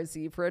New Year's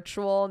Eve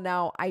ritual.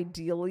 Now,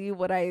 ideally,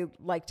 would I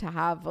like to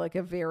have like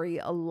a very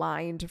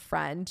aligned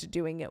friend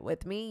doing it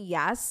with me?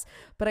 Yes.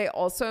 But I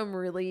also am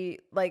really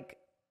like,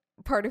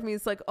 part of me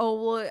is like,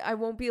 oh, well, I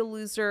won't be a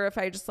loser if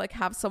I just like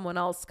have someone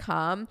else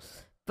come.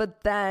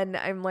 But then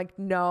I'm like,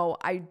 no,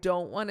 I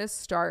don't want to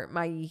start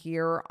my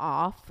year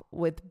off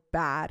with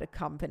bad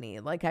company.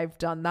 Like I've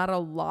done that a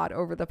lot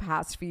over the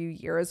past few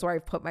years where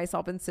I've put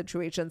myself in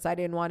situations I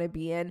didn't want to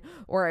be in,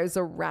 or I was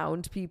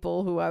around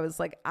people who I was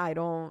like, I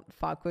don't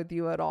fuck with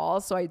you at all.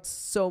 So I'd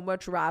so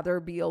much rather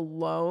be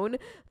alone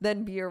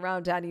than be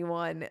around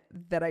anyone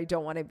that I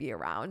don't want to be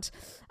around.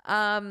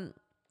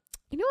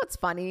 You know what's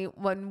funny?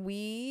 When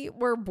we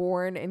were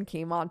born and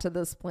came onto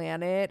this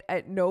planet,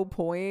 at no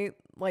point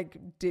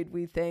like did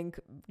we think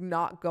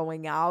not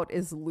going out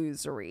is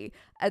losery.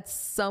 At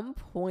some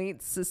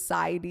point,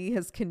 society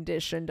has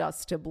conditioned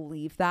us to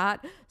believe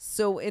that.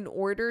 So in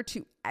order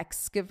to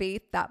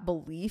excavate that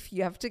belief,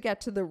 you have to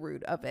get to the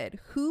root of it.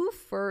 Who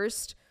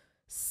first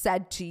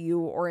said to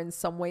you or in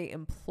some way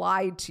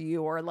implied to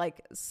you, or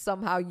like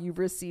somehow you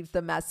received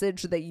the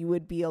message that you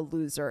would be a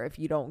loser if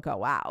you don't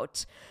go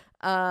out?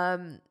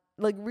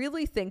 Like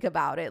really think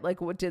about it.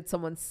 Like, what did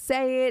someone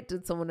say it?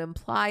 Did someone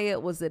imply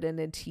it? Was it in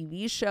a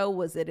TV show?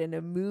 Was it in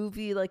a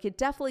movie? Like it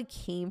definitely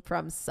came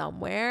from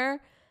somewhere.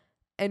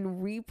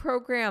 And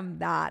reprogram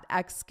that,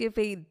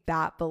 excavate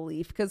that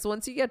belief. Because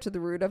once you get to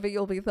the root of it,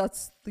 you'll be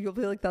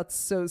like, that's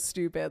so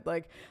stupid.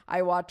 Like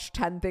I watched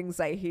 10 Things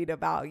I Hate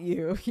About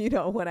You,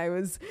 when I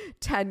was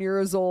 10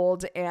 years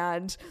old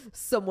and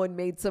someone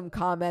made some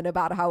comment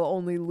about how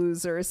only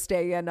losers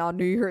stay in on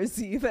New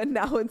Year's Eve. And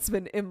now it's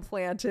been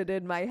implanted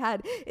in my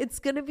head. It's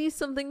going to be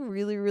something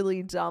really,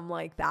 really dumb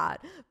like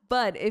that.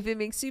 But if it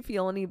makes you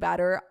feel any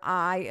better,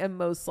 I am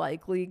most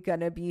likely going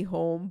to be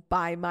home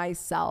by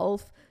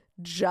myself,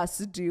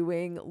 just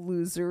doing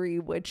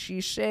losery witchy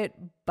shit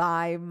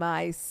by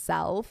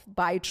myself,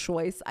 by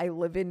choice. I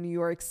live in New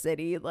York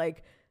City,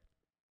 like,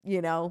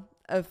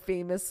 a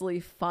famously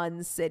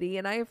fun city,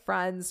 and I have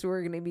friends who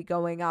are going to be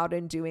going out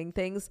and doing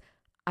things.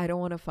 I don't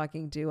want to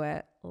fucking do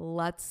it.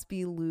 Let's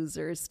be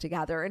losers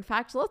together. In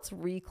fact, let's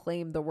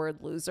reclaim the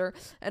word loser.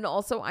 And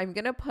also, I'm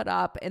going to put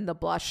up in the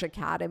Blush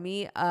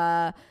Academy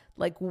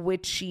like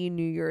witchy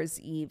New Year's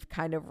Eve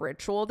kind of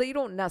ritual that you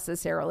don't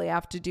necessarily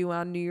have to do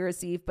on New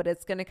Year's Eve, but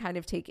it's going to kind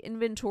of take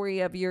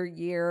inventory of your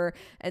year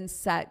and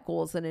set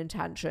goals and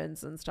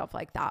intentions and stuff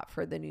like that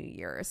for the new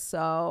year.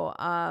 So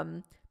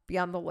be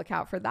on the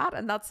lookout for that.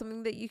 And that's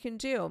something that you can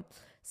do.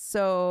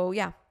 So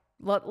yeah,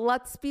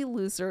 let's be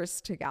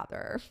losers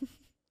together.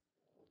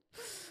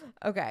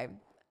 Okay.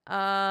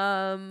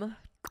 I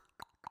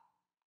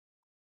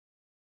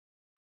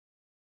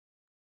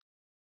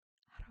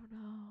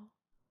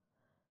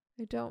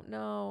don't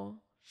know.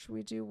 Should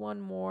we do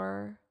one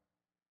more?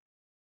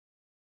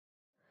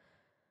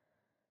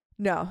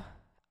 No.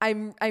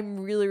 I'm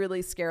really,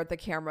 really scared the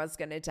camera's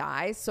going to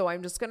die. So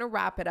I'm just going to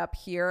wrap it up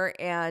here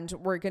and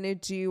we're going to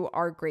do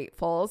our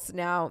gratefuls.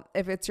 Now,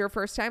 if it's your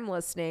first time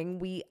listening,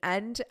 we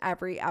end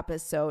every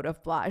episode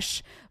of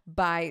Blush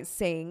by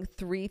saying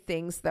 3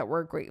 things that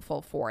we're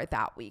grateful for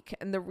that week.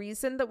 And the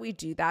reason that we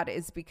do that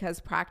is because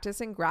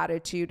practicing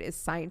gratitude is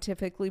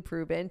scientifically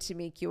proven to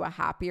make you a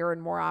happier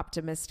and more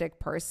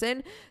optimistic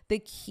person. The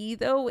key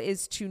though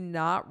is to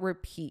not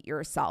repeat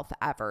yourself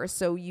ever.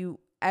 So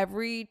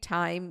every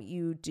time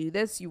you do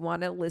this, you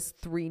want to list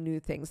 3 new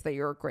things that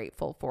you're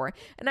grateful for.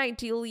 And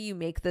ideally, you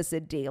make this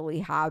a daily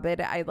habit.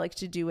 I like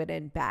to do it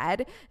in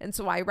bed. And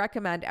so I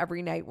recommend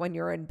every night when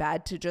you're in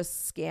bed to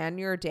just scan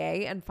your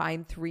day and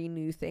find 3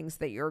 new things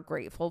that you're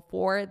grateful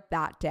for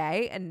that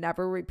day and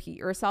never repeat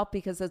yourself,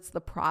 because it's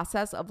the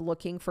process of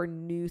looking for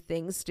new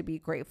things to be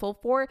grateful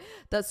for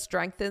that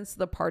strengthens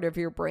the part of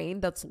your brain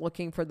that's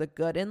looking for the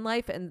good in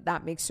life. And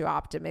that makes you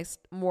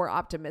more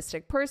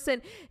optimistic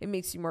person. It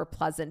makes you more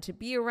pleasant to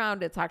be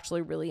around. It's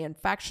actually really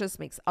infectious,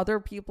 makes other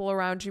people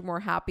around you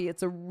more happy.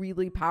 It's a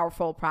really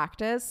powerful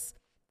practice.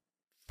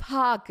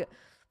 Fuck.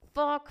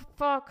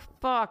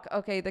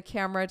 Okay, the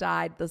camera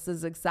died. This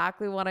is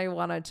exactly what I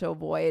wanted to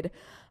avoid.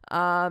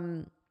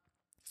 I'm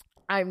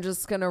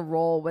just gonna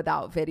roll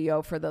without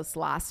video for this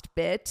last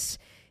bit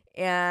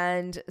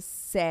and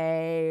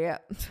say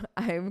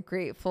I'm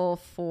grateful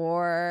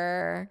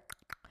for,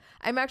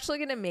 I'm actually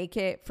gonna make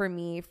it for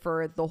me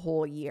for the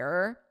whole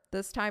year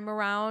this time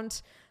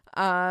around,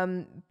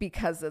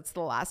 because it's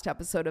the last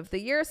episode of the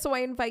year. So I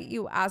invite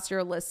you, as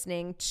you're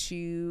listening,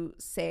 to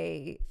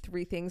say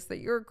 3 things that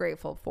you're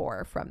grateful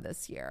for from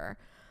this year.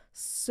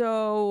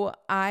 So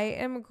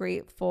I'm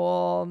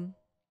grateful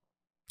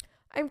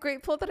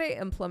that I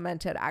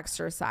implemented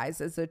exercise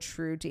as a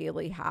true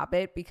daily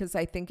habit, because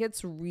I think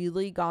it's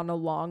really gone a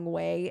long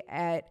way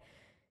at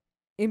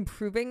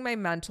improving my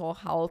mental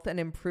health and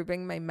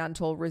improving my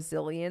mental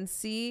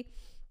resiliency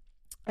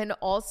And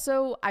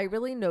also, I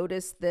really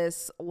noticed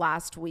this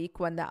last week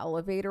when the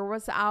elevator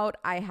was out.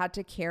 I had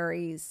to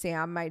carry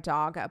Sam, my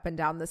dog, up and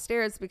down the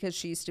stairs because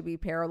she used to be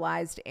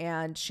paralyzed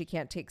and she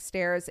can't take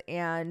stairs.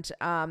 And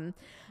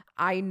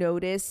I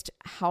noticed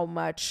how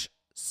much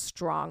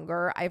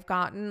stronger I've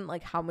gotten,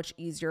 like how much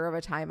easier of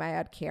a time I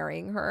had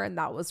carrying her. And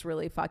that was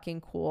really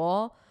fucking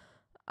cool.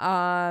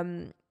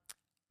 I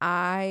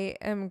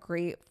am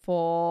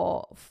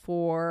grateful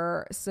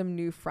for some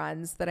new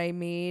friends that I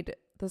made.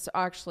 This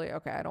actually,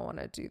 okay, I don't want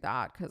to do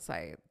that because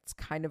it's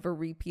kind of a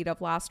repeat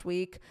of last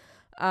week.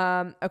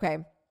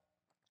 Okay.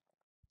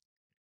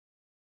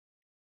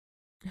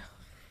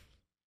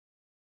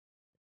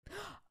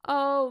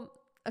 Oh,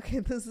 okay,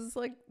 this is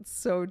like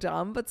so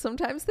dumb, but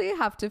sometimes they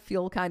have to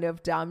feel kind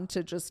of dumb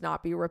to just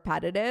not be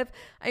repetitive.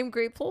 I'm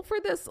grateful for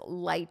this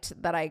light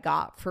that I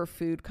got for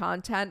food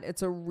content.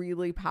 It's a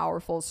really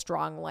powerful,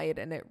 strong light,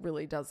 and it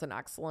really does an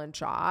excellent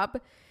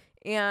job.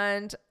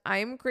 And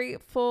I'm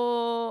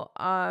grateful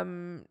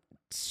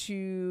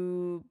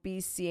to be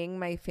seeing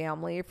my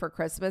family for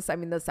Christmas. I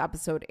mean, this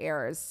episode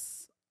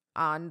airs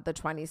on the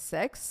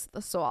 26th,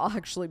 so I'll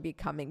actually be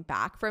coming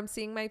back from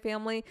seeing my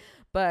family,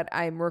 but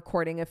I'm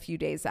recording a few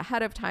days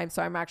ahead of time,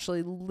 so I'm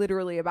actually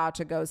literally about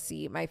to go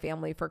see my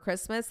family for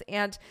Christmas.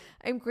 And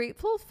I'm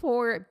grateful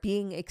for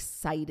being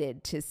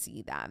excited to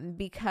see them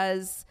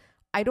because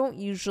I don't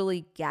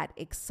usually get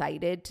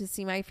excited to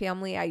see my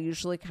family. I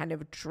usually kind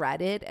of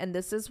dread it. And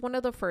this is one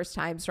of the first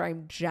times where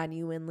I'm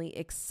genuinely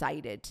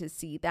excited to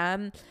see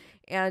them.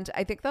 And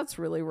I think that's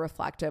really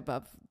reflective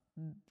of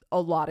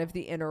a lot of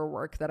the inner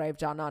work that I've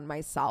done on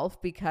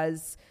myself,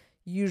 because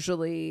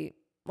usually,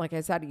 like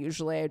I said,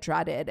 usually I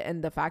dread it.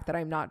 And the fact that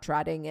I'm not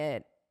dreading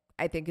it,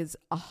 I think is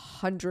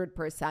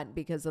 100%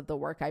 because of the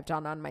work I've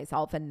done on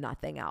myself and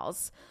nothing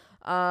else.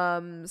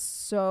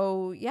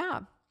 So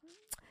yeah.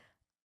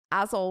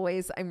 As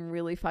always, I'm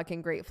really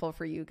fucking grateful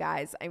for you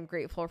guys. I'm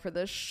grateful for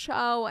the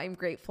show. I'm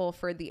grateful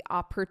for the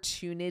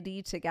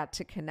opportunity to get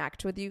to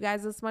connect with you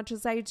guys as much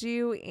as I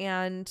do.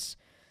 And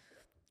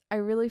I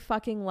really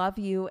fucking love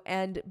you.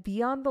 And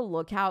be on the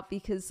lookout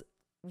because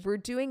we're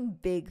doing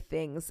big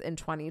things in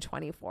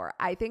 2024.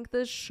 I think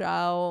the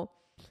show,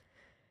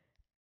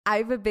 I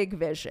have a big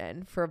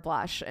vision for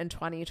Blush in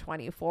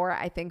 2024.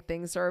 I think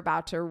things are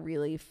about to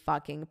really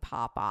fucking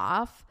pop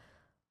off.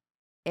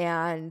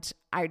 And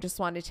I just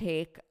want to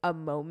take a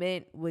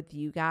moment with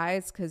you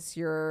guys because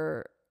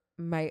you're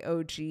my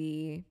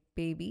OG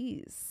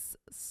babies.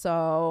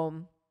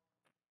 So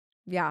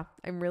yeah,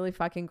 I'm really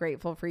fucking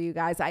grateful for you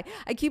guys. I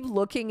keep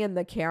looking in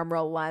the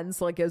camera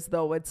lens like as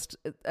though it's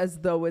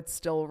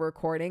still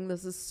recording.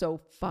 This is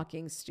so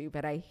fucking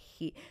stupid. I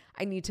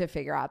need to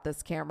figure out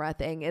this camera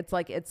thing. It's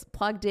like it's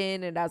plugged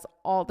in, it has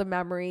all the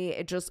memory.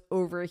 It just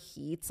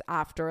overheats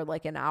after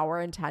like an hour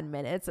and 10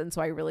 minutes. And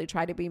so I really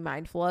try to be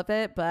mindful of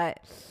it,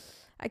 but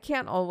I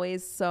can't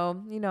always.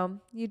 So,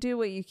 you do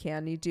what you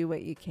can. You do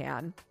what you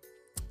can.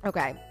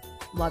 Okay.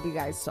 Love you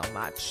guys so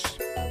much.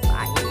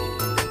 Bye.